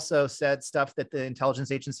he also said stuff that the intelligence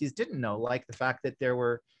agencies didn't know, like the fact that there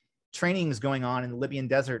were trainings going on in the Libyan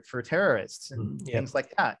desert for terrorists and things like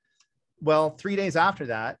that. Well, 3 days after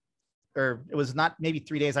that, or it was not maybe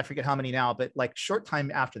 3 days, I forget how many now, but short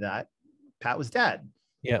time after that, Pat was dead.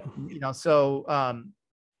 You know, so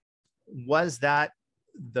was that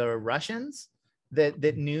the Russians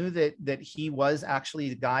that knew that he was actually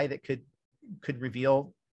the guy that could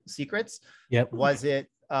reveal secrets? Was it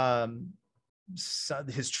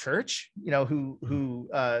his church, you know, who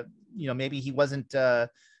you know, maybe he wasn't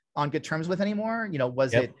on good terms with anymore? You know,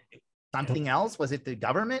 was it something else? Was it the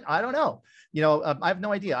government? I don't know. You know, I have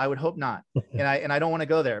no idea. I would hope not. And I don't want to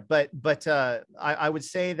go there, but I would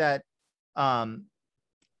say that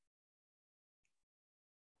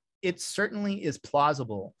it certainly is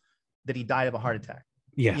plausible that he died of a heart attack.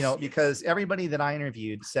 You know, because everybody that I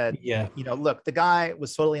interviewed said, you know, look, the guy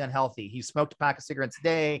was totally unhealthy. He smoked a pack of cigarettes a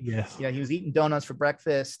day. You know, he was eating donuts for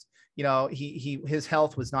breakfast. You know, his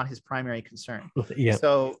health was not his primary concern.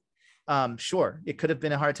 So sure, it could have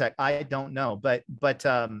been a heart attack. I don't know, but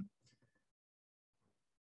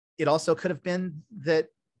it also could have been that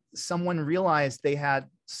someone realized they had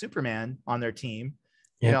Superman on their team,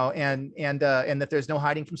 you know, and that there's no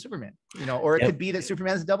hiding from Superman, you know, or it could be that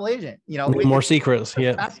Superman's a double agent, you know, with more secrets.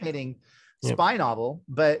 Fascinating spy novel,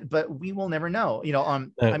 but we will never know, you know.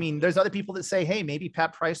 I mean, there's other people that say, hey, maybe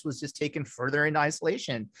Pat Price was just taken further into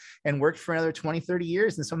isolation and worked for another 20-30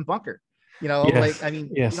 years in some bunker, you know. I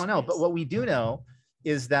mean, we don't know, but what we do know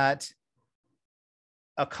is that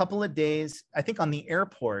a couple of days, I think on the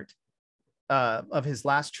airport of his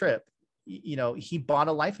last trip, you know, he bought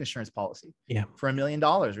a life insurance policy for $1 million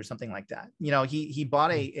or something like that. You know, he bought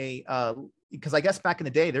because I guess back in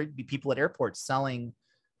the day, there'd be people at airports selling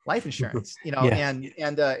life insurance, you know,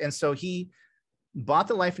 and so he bought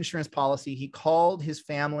the life insurance policy. He called his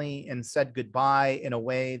family and said goodbye in a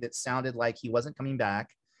way that sounded like he wasn't coming back.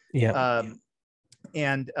 Yeah.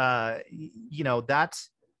 You know, that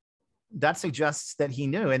suggests that he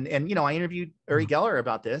knew. And you know, I interviewed Uri Geller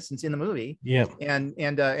about this. It's in the movie. Yeah. And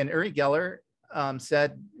Uri Geller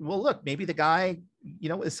said, well, look, maybe the guy, you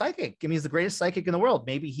know, is psychic. I mean, he's the greatest psychic in the world.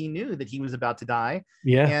 Maybe he knew that he was about to die.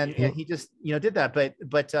 Yeah. And he just, you know, did that. But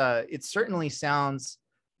it certainly sounds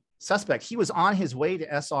suspect. He was on his way to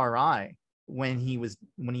SRI when he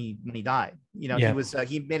died. You know,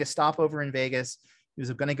 he made a stopover in Vegas. He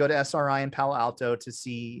was going to go to SRI in Palo Alto to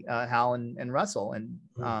see Hal and Russell, and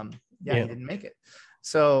he didn't make it.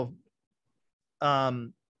 So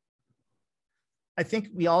I think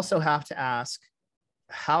we also have to ask,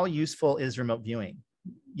 how useful is remote viewing?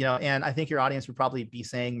 You know, and I think your audience would probably be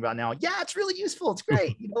saying right now, yeah, it's really useful. It's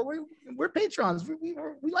great. You know, we're patrons. We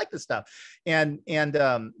like this stuff. And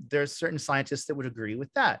there's certain scientists that would agree with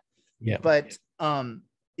that. Yeah. But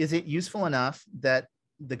is it useful enough that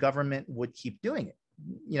the government would keep doing it?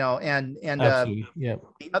 You know, and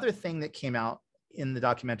the other thing that came out in the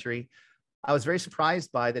documentary, I was very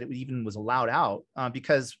surprised by that it even was allowed out,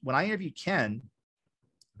 because when I interviewed Ken,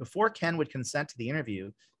 before Ken would consent to the interview,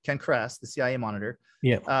 Ken Kress, the CIA monitor,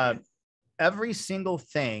 every single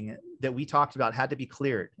thing that we talked about had to be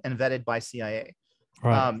cleared and vetted by CIA.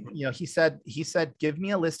 Right. You know, he said, give me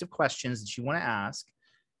a list of questions that you want to ask.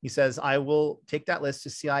 He says, I will take that list to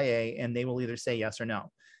CIA and they will either say yes or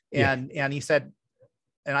no. And he said,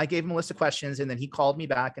 and I gave him a list of questions, and then he called me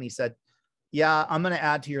back and he said, yeah, I'm going to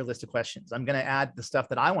add to your list of questions. I'm going to add the stuff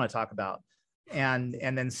that I want to talk about, and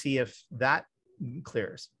then see if that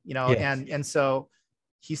clears, you know. And so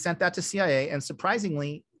he sent that to CIA, and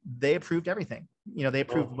surprisingly, they approved everything. You know, they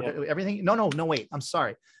approved everything. No, wait, I'm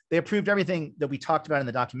sorry. They approved everything that we talked about in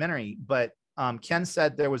the documentary, but Ken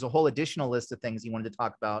said there was a whole additional list of things he wanted to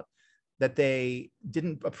talk about that they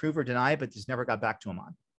didn't approve or deny, but just never got back to him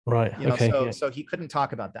on. Right. You know, so he couldn't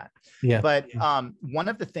talk about that. Yeah. But one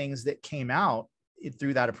of the things that came out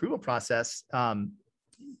through that approval process,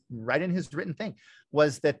 right in his written thing,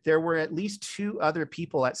 was that there were at least 2 other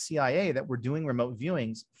people at CIA that were doing remote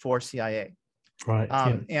viewings for CIA. Right.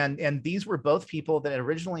 And these were both people that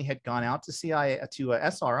originally had gone out to CIA, to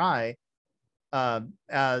SRI,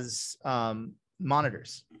 as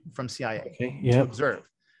monitors from CIA to observe.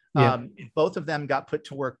 Both of them got put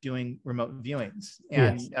to work doing remote viewings,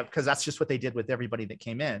 and because that's just what they did with everybody that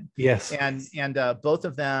came in. Yes. And both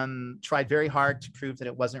of them tried very hard to prove that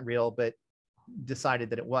it wasn't real, but decided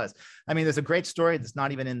that it was. I mean, there's a great story that's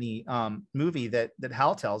not even in the movie that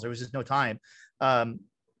Hal tells. There was just no time,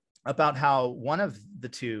 about how one of the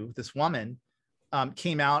 2, this woman,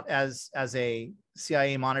 came out as a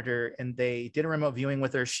CIA monitor, and they did a remote viewing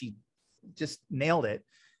with her. She just nailed it.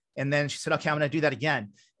 And then she said, okay, I'm going to do that again.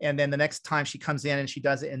 And then the next time she comes in and she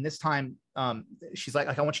does it. And this time she's like,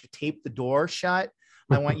 I want you to tape the door shut.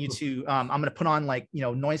 I want you to, I'm going to put on, like, you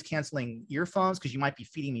know, noise canceling earphones, because you might be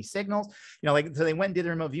feeding me signals, you know, like, so they went and did the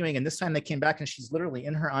remote viewing. And this time they came back and she's literally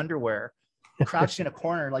in her underwear, crouched in a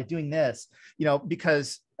corner, like doing this, you know,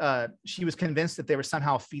 because she was convinced that they were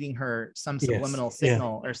somehow feeding her some subliminal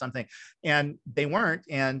signal or something. And they weren't.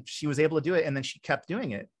 And she was able to do it. And then she kept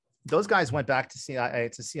doing it. Those guys went back to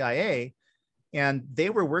CIA, and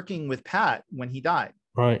they were working with Pat when he died.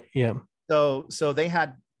 Right. Yeah. So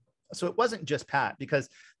it wasn't just Pat, because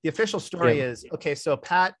the official story is, okay, so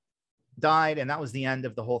Pat died and that was the end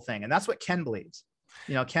of the whole thing. And that's what Ken believes.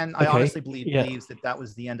 You know, Ken, I honestly believes that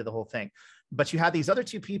was the end of the whole thing. But you have these other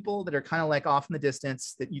 2 people that are kind of like off in the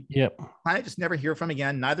distance that you kind of just never hear from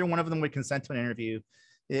again. Neither one of them would consent to an interview.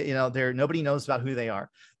 You know, nobody knows about who they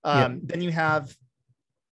are. Then you have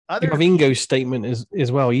Ingo's statement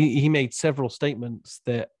as well. He made several statements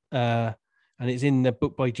that, and it's in the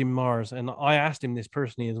book by Jim Mars. And I asked him this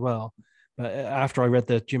personally as well, but after I read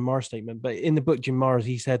the Jim Mars statement. But in the book, Jim Mars,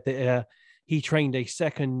 he said that he trained a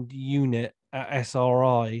second unit at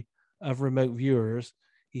SRI of remote viewers.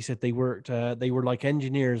 He said they worked, they were like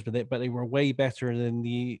engineers, but they were way better than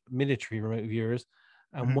the military remote viewers.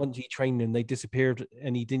 And once he trained them, they disappeared,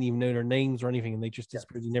 and he didn't even know their names or anything, and they just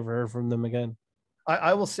disappeared. He never heard from them again.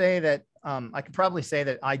 I will say that I could probably say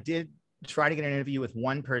that I did try to get an interview with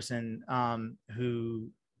one person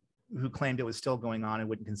who claimed it was still going on and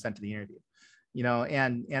wouldn't consent to the interview. You know,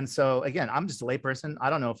 and so again, I'm just a layperson. I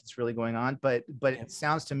don't know if it's really going on, but it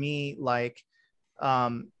sounds to me like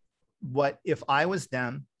what if I was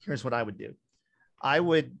them? Here's what I would do. I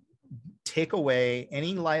would take away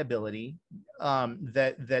any liability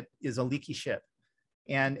that is a leaky ship.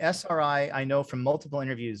 And SRI, I know from multiple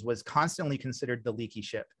interviews, was constantly considered the leaky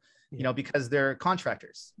ship. you know, because they're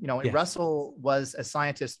contractors, you know, and Russell was a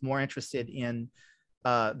scientist more interested in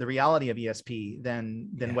the reality of ESP than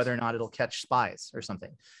whether or not it'll catch spies or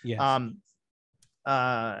something.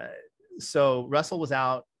 So Russell was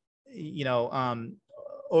out, you know,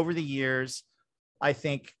 over the years. I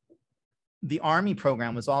think the Army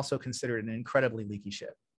program was also considered an incredibly leaky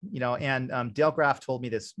ship, you know, and Dale Graff told me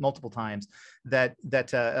this multiple times that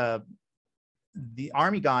the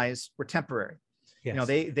Army guys were temporary. You know,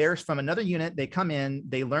 they're from another unit. They come in,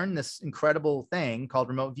 they learn this incredible thing called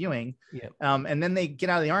remote viewing, and then they get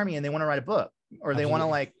out of the Army and they want to write a book, or they want to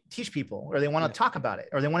like teach people, or they want to talk about it,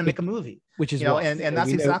 or they want to make a movie. Which is, you know, and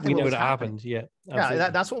that's exactly what happened. Yeah,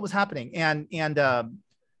 that's what was happening. And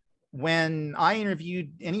when I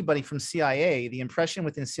interviewed anybody from CIA, the impression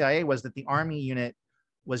within CIA was that the Army unit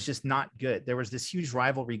was just not good. There was this huge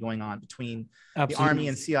rivalry going on between the Army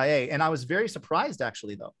and CIA, and I was very surprised,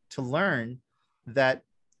 actually, though, to learn that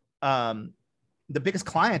the biggest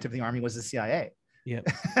client of the Army was the CIA. Yeah.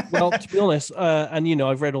 Well, to be honest, and you know,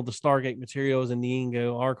 I've read all the Stargate materials and the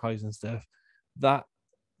Ingo archives and stuff. That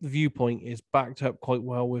viewpoint is backed up quite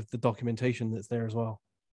well with the documentation that's there as well.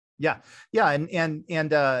 Yeah.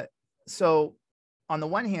 And so on the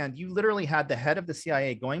one hand, you literally had the head of the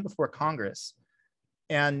CIA going before Congress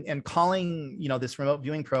and calling, you know, this remote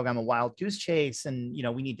viewing program a wild goose chase. And, you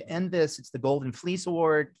know, we need to end this. It's the Golden Fleece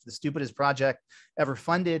Award, the stupidest project ever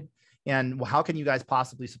funded. And well, how can you guys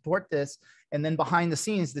possibly support this? And then behind the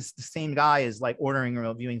scenes, the same guy is like ordering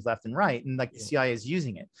remote viewings left and right. And like the CIA is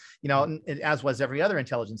using it, you know, as was every other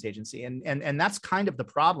intelligence agency. And that's kind of the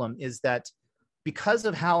problem, is that because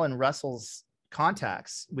of Hal and Russell's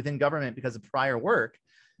contacts within government, because of prior work,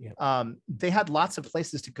 they had lots of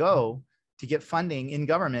places to go to get funding in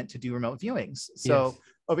government to do remote viewings. So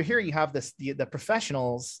over here, you have the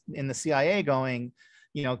professionals in the CIA going,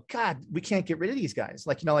 you know, God, we can't get rid of these guys.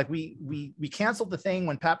 Like, you know, like we canceled the thing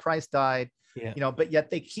when Pat Price died, you know, but yet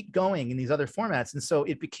they keep going in these other formats. And so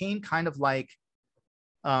it became kind of like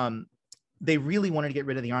they really wanted to get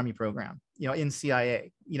rid of the Army program, you know, in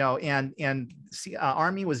CIA, you know, and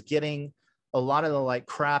Army was getting a lot of the like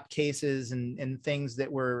crap cases and things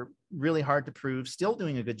that were really hard to prove, still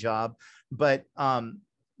doing a good job, but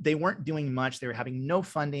they weren't doing much. They were having no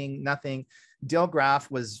funding, nothing. Dale Graff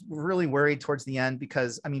was really worried towards the end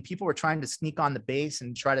because, I mean, people were trying to sneak on the base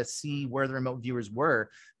and try to see where the remote viewers were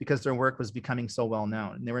because their work was becoming so well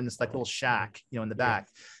known. And they were in this like little shack, you know, in the back.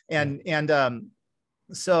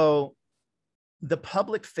 So the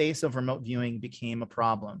public face of remote viewing became a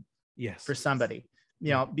problem for somebody,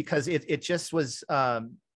 you know, because it just was a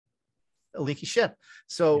leaky ship.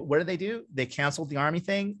 So what do? They canceled the Army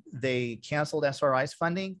thing. They canceled SRI's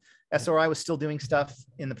funding. SRI was still doing stuff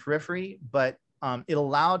in the periphery, but it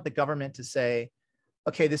allowed the government to say,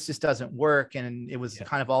 okay, this just doesn't work. And it was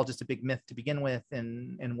kind of all just a big myth to begin with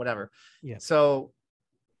and whatever. So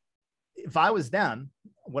if I was them,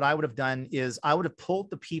 what I would have done is I would have pulled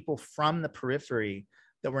the people from the periphery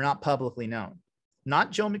that were not publicly known.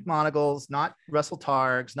 Not Joe McMonagles, not Russell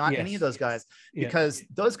Targs, not any of those guys, because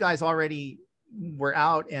those guys already were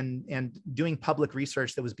out and doing public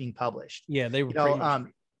research that was being published. Yeah, they were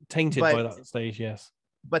tainted by that stage,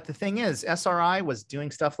 But the thing is, SRI was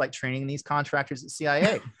doing stuff like training these contractors at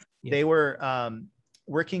CIA. They were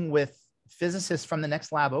working with physicists from the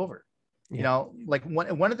next lab over. You know, like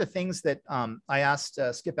one of the things that I asked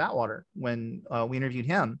Skip Atwater when we interviewed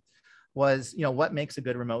him was, you know, what makes a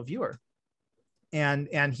good remote viewer?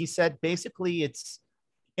 And he said, basically, it's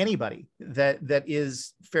anybody that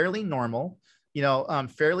is fairly normal, you know,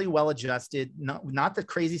 fairly well adjusted, not the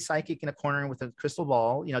crazy psychic in a corner with a crystal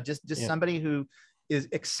ball, you know, just somebody who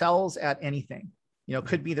excels at anything. You know,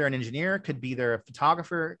 could be they're an engineer, could be they're a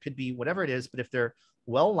photographer, could be whatever it is. But if they're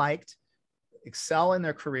well liked, excel in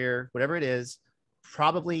their career, whatever it is,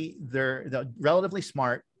 probably they're relatively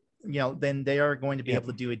smart, you know, then they are going to be able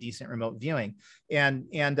to do a decent remote viewing. And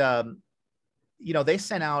you know, they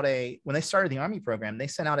sent out when they started the Army program, they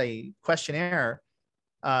sent out a questionnaire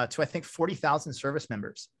to, I think, 40,000 service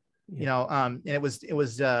members, you know, and it was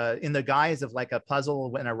in the guise of like a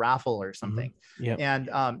puzzle and a raffle or something.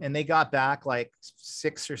 And they got back like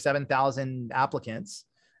 6,000 or 7,000 applicants,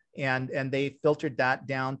 and they filtered that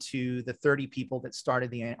down to the 30 people that started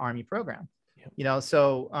the Army program, you know,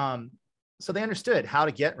 so they understood how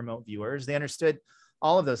to get remote viewers. They understood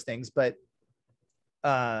all of those things. But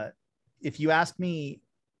if you ask me,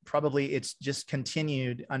 probably it's just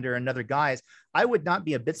continued under another guise. I would not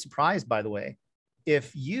be a bit surprised, by the way,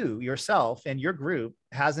 if you yourself and your group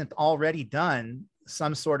hasn't already done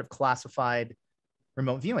some sort of classified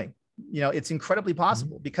remote viewing. it's incredibly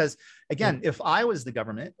possible because, again, if I was the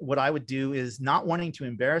government, what I would do is, not wanting to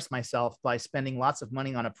embarrass myself by spending lots of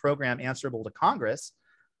money on a program answerable to Congress,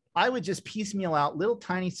 I would just piecemeal out little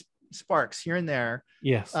tiny sparks here and there.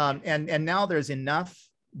 Yes. And now there's enough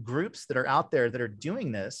groups that are out there that are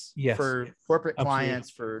doing this for corporate clients,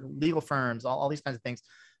 for legal firms, all these kinds of things,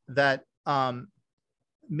 that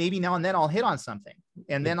maybe now and then I'll hit on something,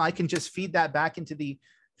 and then I can just feed that back into the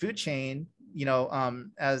food chain,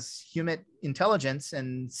 as human intelligence,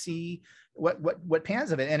 and see what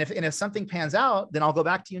pans of it. And if something pans out, then I'll go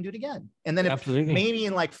back to you and do it again. And then if maybe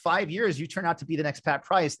in like 5 years you turn out to be the next Pat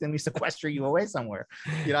Price, then we sequester you away somewhere.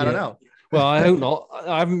 I don't know. Well, I hope not.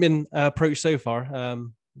 I haven't been approached so far.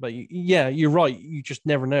 But you're right. You just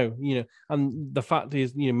never know, and the fact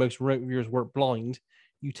is, most remote viewers work blind.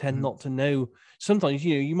 You tend not to know. Sometimes,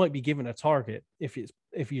 you might be given a target if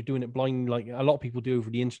you're doing it blind, like a lot of people do over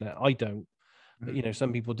the internet. I don't, but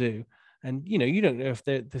some people do. And, you don't know if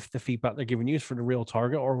the feedback they're giving you is for the real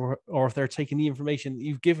target, or if they're taking the information that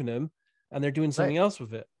you've given them and they're doing something else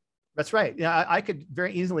with it. That's right. Yeah, I could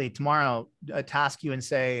very easily tomorrow task you and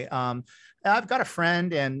say, I've got a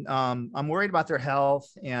friend and I'm worried about their health,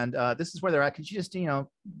 and this is where they're at. Could you just, do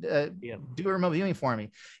a remote viewing for me?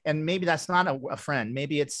 And maybe that's not a friend.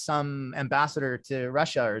 Maybe it's some ambassador to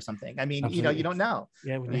Russia or something. I mean, Absolutely. you don't know.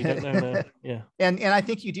 Yeah, you don't know. No. Yeah. And I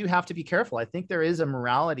think you do have to be careful. I think there is a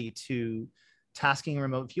morality to tasking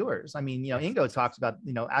remote viewers. I mean, Ingo talks about,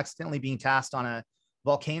 accidentally being tasked on a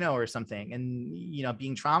volcano or something, and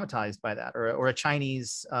being traumatized by that, or a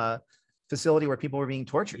Chinese facility where people were being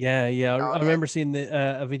tortured. I remember seeing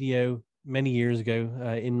a video many years ago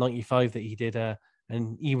in '95 that he did,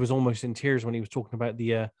 and he was almost in tears when he was talking about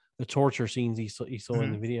the torture scenes he saw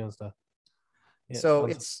in the video and stuff. So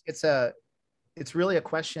it's really a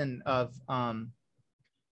question of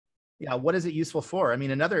what is it useful for? I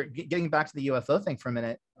mean, getting back to the UFO thing for a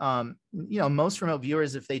minute, most remote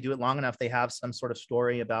viewers, if they do it long enough, they have some sort of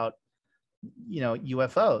story about,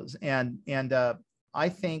 UFOs. And I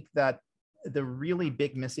think that the really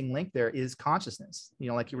big missing link there is consciousness,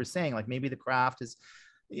 like you were saying, like maybe the craft is,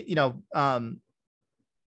 I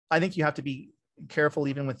think you have to be careful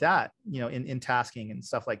even with that, in tasking and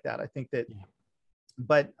stuff like that. I think that,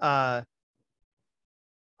 but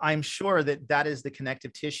I'm sure that is the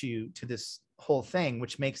connective tissue to this whole thing,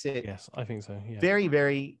 which makes it, yes, I think so. Yeah. Very,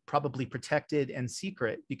 very probably protected and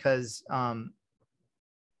secret, because,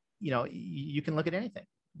 you can look at anything.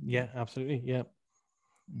 Yeah, absolutely. Yeah.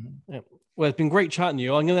 Yeah. Well, it's been great chatting to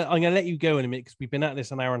you. I'm gonna let you go in a minute because we've been at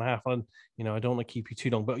this an hour and a half, and I don't want to keep you too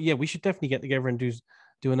long. But yeah, we should definitely get together and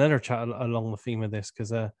do another chat along the theme of this,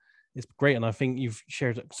 because it's great, and I think you've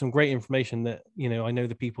shared some great information that I know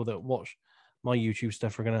the people that watch my YouTube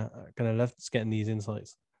stuff are gonna love getting these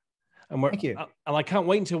insights. And thank you. And I can't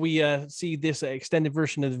wait until we see this extended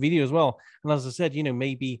version of the video as well. And as I said,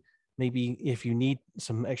 maybe if you need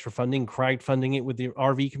some extra funding, crowdfunding it with the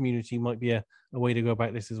RV community might be a way to go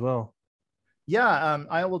about this as well. Yeah,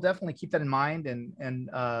 I will definitely keep that in mind, and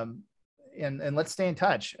let's stay in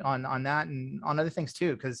touch on that and on other things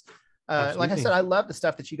too, because like I said, I love the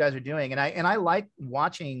stuff that you guys are doing, and I like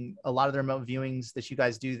watching a lot of the remote viewings that you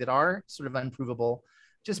guys do that are sort of unprovable,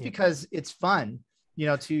 just because it's fun,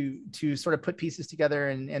 to sort of put pieces together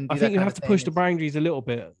and do I think you have to push the boundaries a little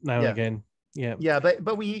bit now and again. Yeah, but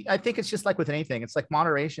I think it's just like with anything. It's like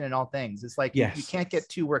moderation in all things. It's like you can't get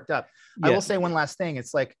too worked up. I will say one last thing.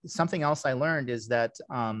 It's like something else I learned is that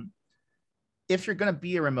if you're going to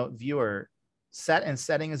be a remote viewer,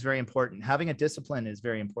 setting is very important. Having a discipline is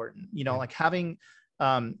very important. Like having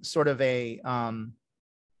sort of a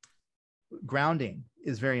grounding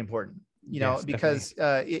is very important. Because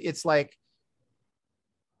it's like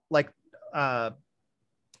Joe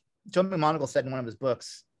McMoneagle said in one of his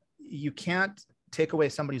books, you can't take away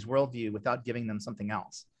somebody's worldview without giving them something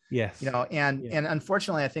else. Yes. And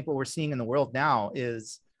unfortunately, I think what we're seeing in the world now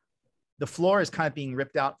is the floor is kind of being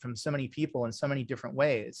ripped out from so many people in so many different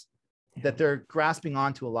ways that they're grasping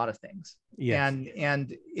onto a lot of things. Yes.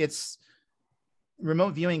 And it's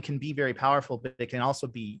remote viewing can be very powerful, but it can also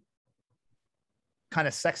be kind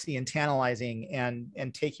of sexy and tantalizing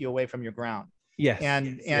and take you away from your ground. Yes.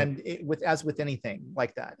 As with anything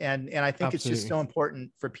like that. And I think It's just so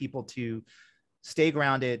important for people to stay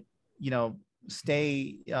grounded,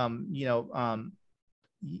 stay,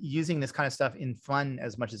 using this kind of stuff in fun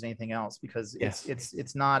as much as anything else, because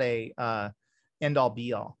it's not a end all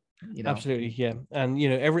be all. Absolutely. Yeah. And,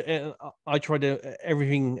 I try to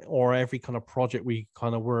everything, or every kind of project we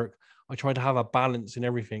kind of work, I try to have a balance in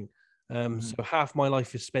everything. So half my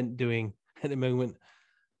life is spent doing at the moment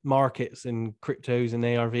markets and cryptos and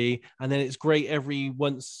ARV, and then it's great every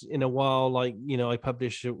once in a while, like, you know, I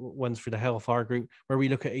publish ones for the Hellfire group where we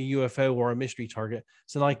look at a UFO or a mystery target,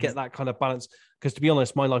 so I get that kind of balance, because to be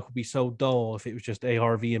honest, my life would be so dull if it was just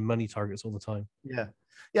ARV and money targets all the time.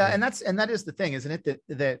 Yeah, and that is the thing, isn't it,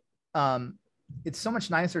 that it's so much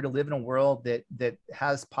nicer to live in a world that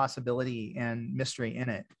has possibility and mystery in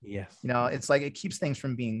it. Yes. You know, it's like it keeps things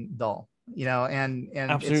from being dull, you know, and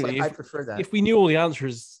absolutely. It's like, I prefer that. If we knew all the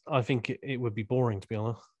answers, I think it would be boring, to be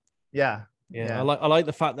honest. Yeah. I like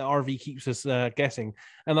the fact that RV keeps us guessing.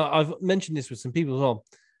 And I've mentioned this with some people as well.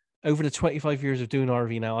 Over the 25 years of doing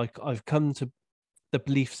RV now, I've come to the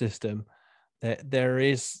belief system that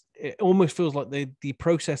it almost feels like the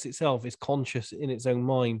process itself is conscious in its own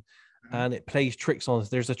mind, and it plays tricks on us.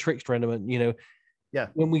 There's a trickster element, you know. Yeah.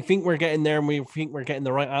 When we think we're getting there and we think we're getting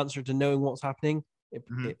the right answer to knowing what's happening, it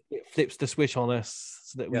flips the switch on us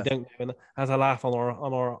so that we don't know, and has a laugh on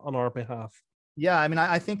our behalf. Yeah, I mean,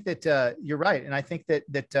 I think that you're right, and I think that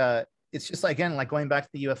it's just like, again, like going back to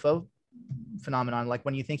the UFO phenomenon, like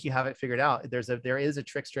when you think you have it figured out, there is a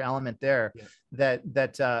trickster element there.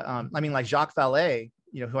 That I mean, like Jacques Vallée,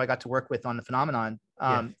 you know, who I got to work with on the phenomenon,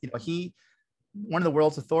 you know, he one of the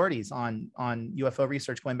world's authorities on UFO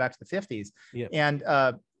research going back to the 50s. And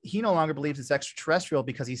he no longer believes it's extraterrestrial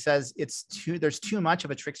because he says there's too much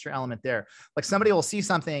of a trickster element there. Like somebody will see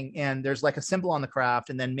something and there's like a symbol on the craft,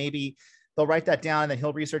 and then maybe they'll write that down and then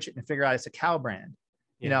he'll research it and figure out it's a cow brand,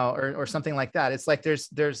 you know, or something like that. It's like there's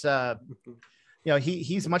you know,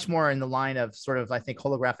 he's much more in the line of sort of, I think,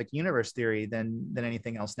 holographic universe theory than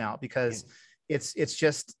anything else now, because it's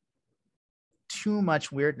just too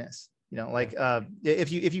much weirdness. You know, like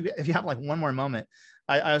if you have like one more moment,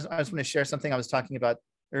 I was going to share something I was talking about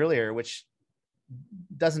earlier, which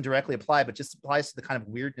doesn't directly apply, but just applies to the kind of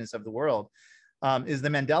weirdness of the world, is the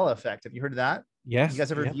Mandela effect. Have you heard of that? Yes. You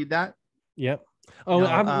guys ever viewed that? Yep. Oh, no,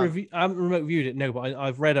 I haven't remote viewed it. No, but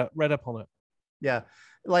I've read up on it. Yeah.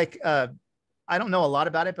 Like, I don't know a lot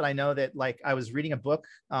about it, but I know that, like, I was reading a book,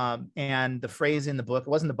 and the phrase in the book, it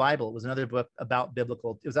wasn't the Bible, it was another book about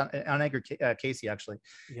biblical. It was on Edgar Casey, actually.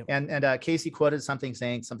 Yep. And Casey quoted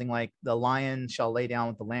saying something like, "The lion shall lay down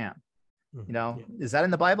with the lamb." You know, is that in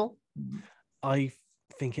the Bible? I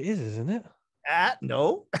think it is, isn't it?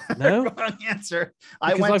 No. Wrong answer.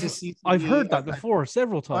 Because I went to CCD. I've heard that before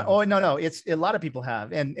several times. Oh, no. It's a lot of people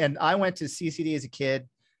have. And I went to CCD as a kid.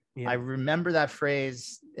 Yeah. I remember that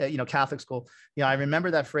phrase, you know, Catholic school. You know, I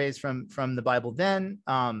remember that phrase from the Bible then,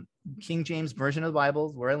 King James version of the Bible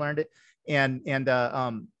is where I learned it. And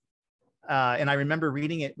I remember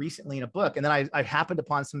reading it recently in a book. And then I happened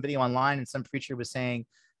upon some video online, and some preacher was saying,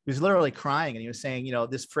 he was literally crying, and he was saying, you know,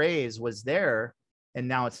 this phrase was there and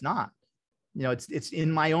now it's not. You know, it's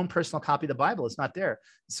in my own personal copy of the Bible. It's not there.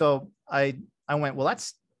 So I went, well,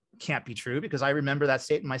 that's can't be true, because I remember that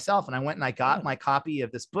statement myself. And I went and I got my copy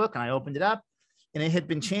of this book and I opened it up, and it had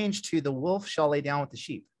been changed to "the wolf shall lay down with the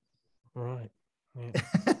sheep." Right.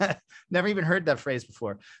 Yeah. Never even heard that phrase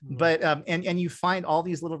before. But and you find all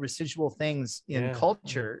these little residual things in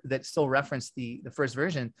culture that still reference the first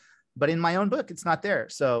version, but in my own book it's not there.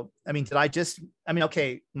 So I mean,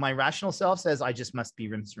 okay, my rational self says I just must be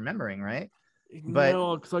misremembering, right? But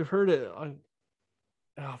no, because I've heard it.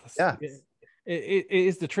 It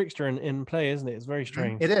is the trickster in play, isn't it? It's very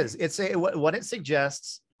strange. It is. It's what it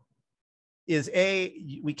suggests is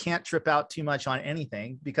we can't trip out too much on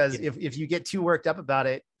anything, because if you get too worked up about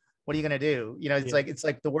it, what are you going to do? You know, it's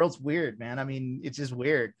like the world's weird, man. I mean, it's just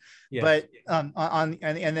weird. Yes. But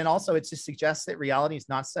and then also it just suggests that reality is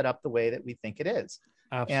not set up the way that we think it is.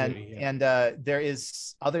 Absolutely. And there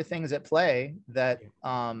is other things at play that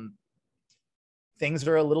things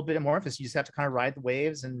are a little bit amorphous. You just have to kind of ride the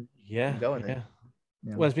waves and go with it.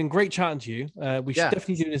 Yeah. Well, it's been great chatting to you. We should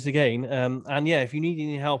definitely do this again. And if you need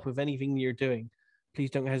any help with anything you're doing,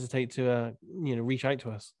 please don't hesitate to reach out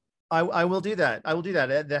to us. I will do that.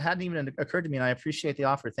 That hadn't even occurred to me, and I appreciate the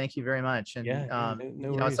offer. Thank you very much. And no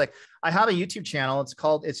you know, it's like I have a YouTube channel.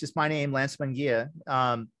 It's just my name, Lance Mungia.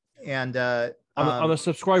 I'm a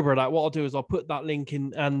subscriber of that. What I'll do is I'll put that link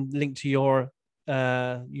in and link to your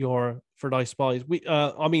Third Eye Spies.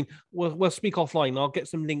 We'll speak offline. I'll get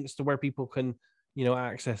some links to where people can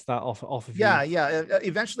access that off of you.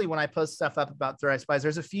 Eventually, when I post stuff up about Third Eye Spies,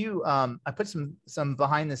 there's a few I put some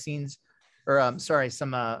behind the scenes, or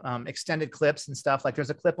some extended clips and stuff. Like there's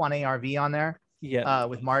a clip on ARV on there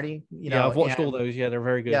with Marty. I've watched all those. They're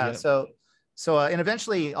very good. So and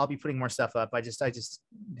eventually I'll be putting more stuff up. I just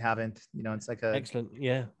haven't. It's like a excellent.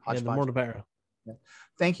 The more the better. Yeah.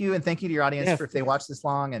 Thank you, and thank you to your audience if they watch this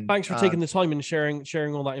long. And thanks for taking the time and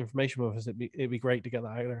sharing all that information with us. It'd be great to get that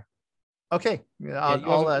out there. Okay.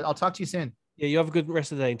 I'll talk to you soon. Yeah, you have a good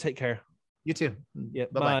rest of the day and take care. You too. Yeah,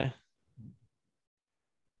 Bye-bye. bye.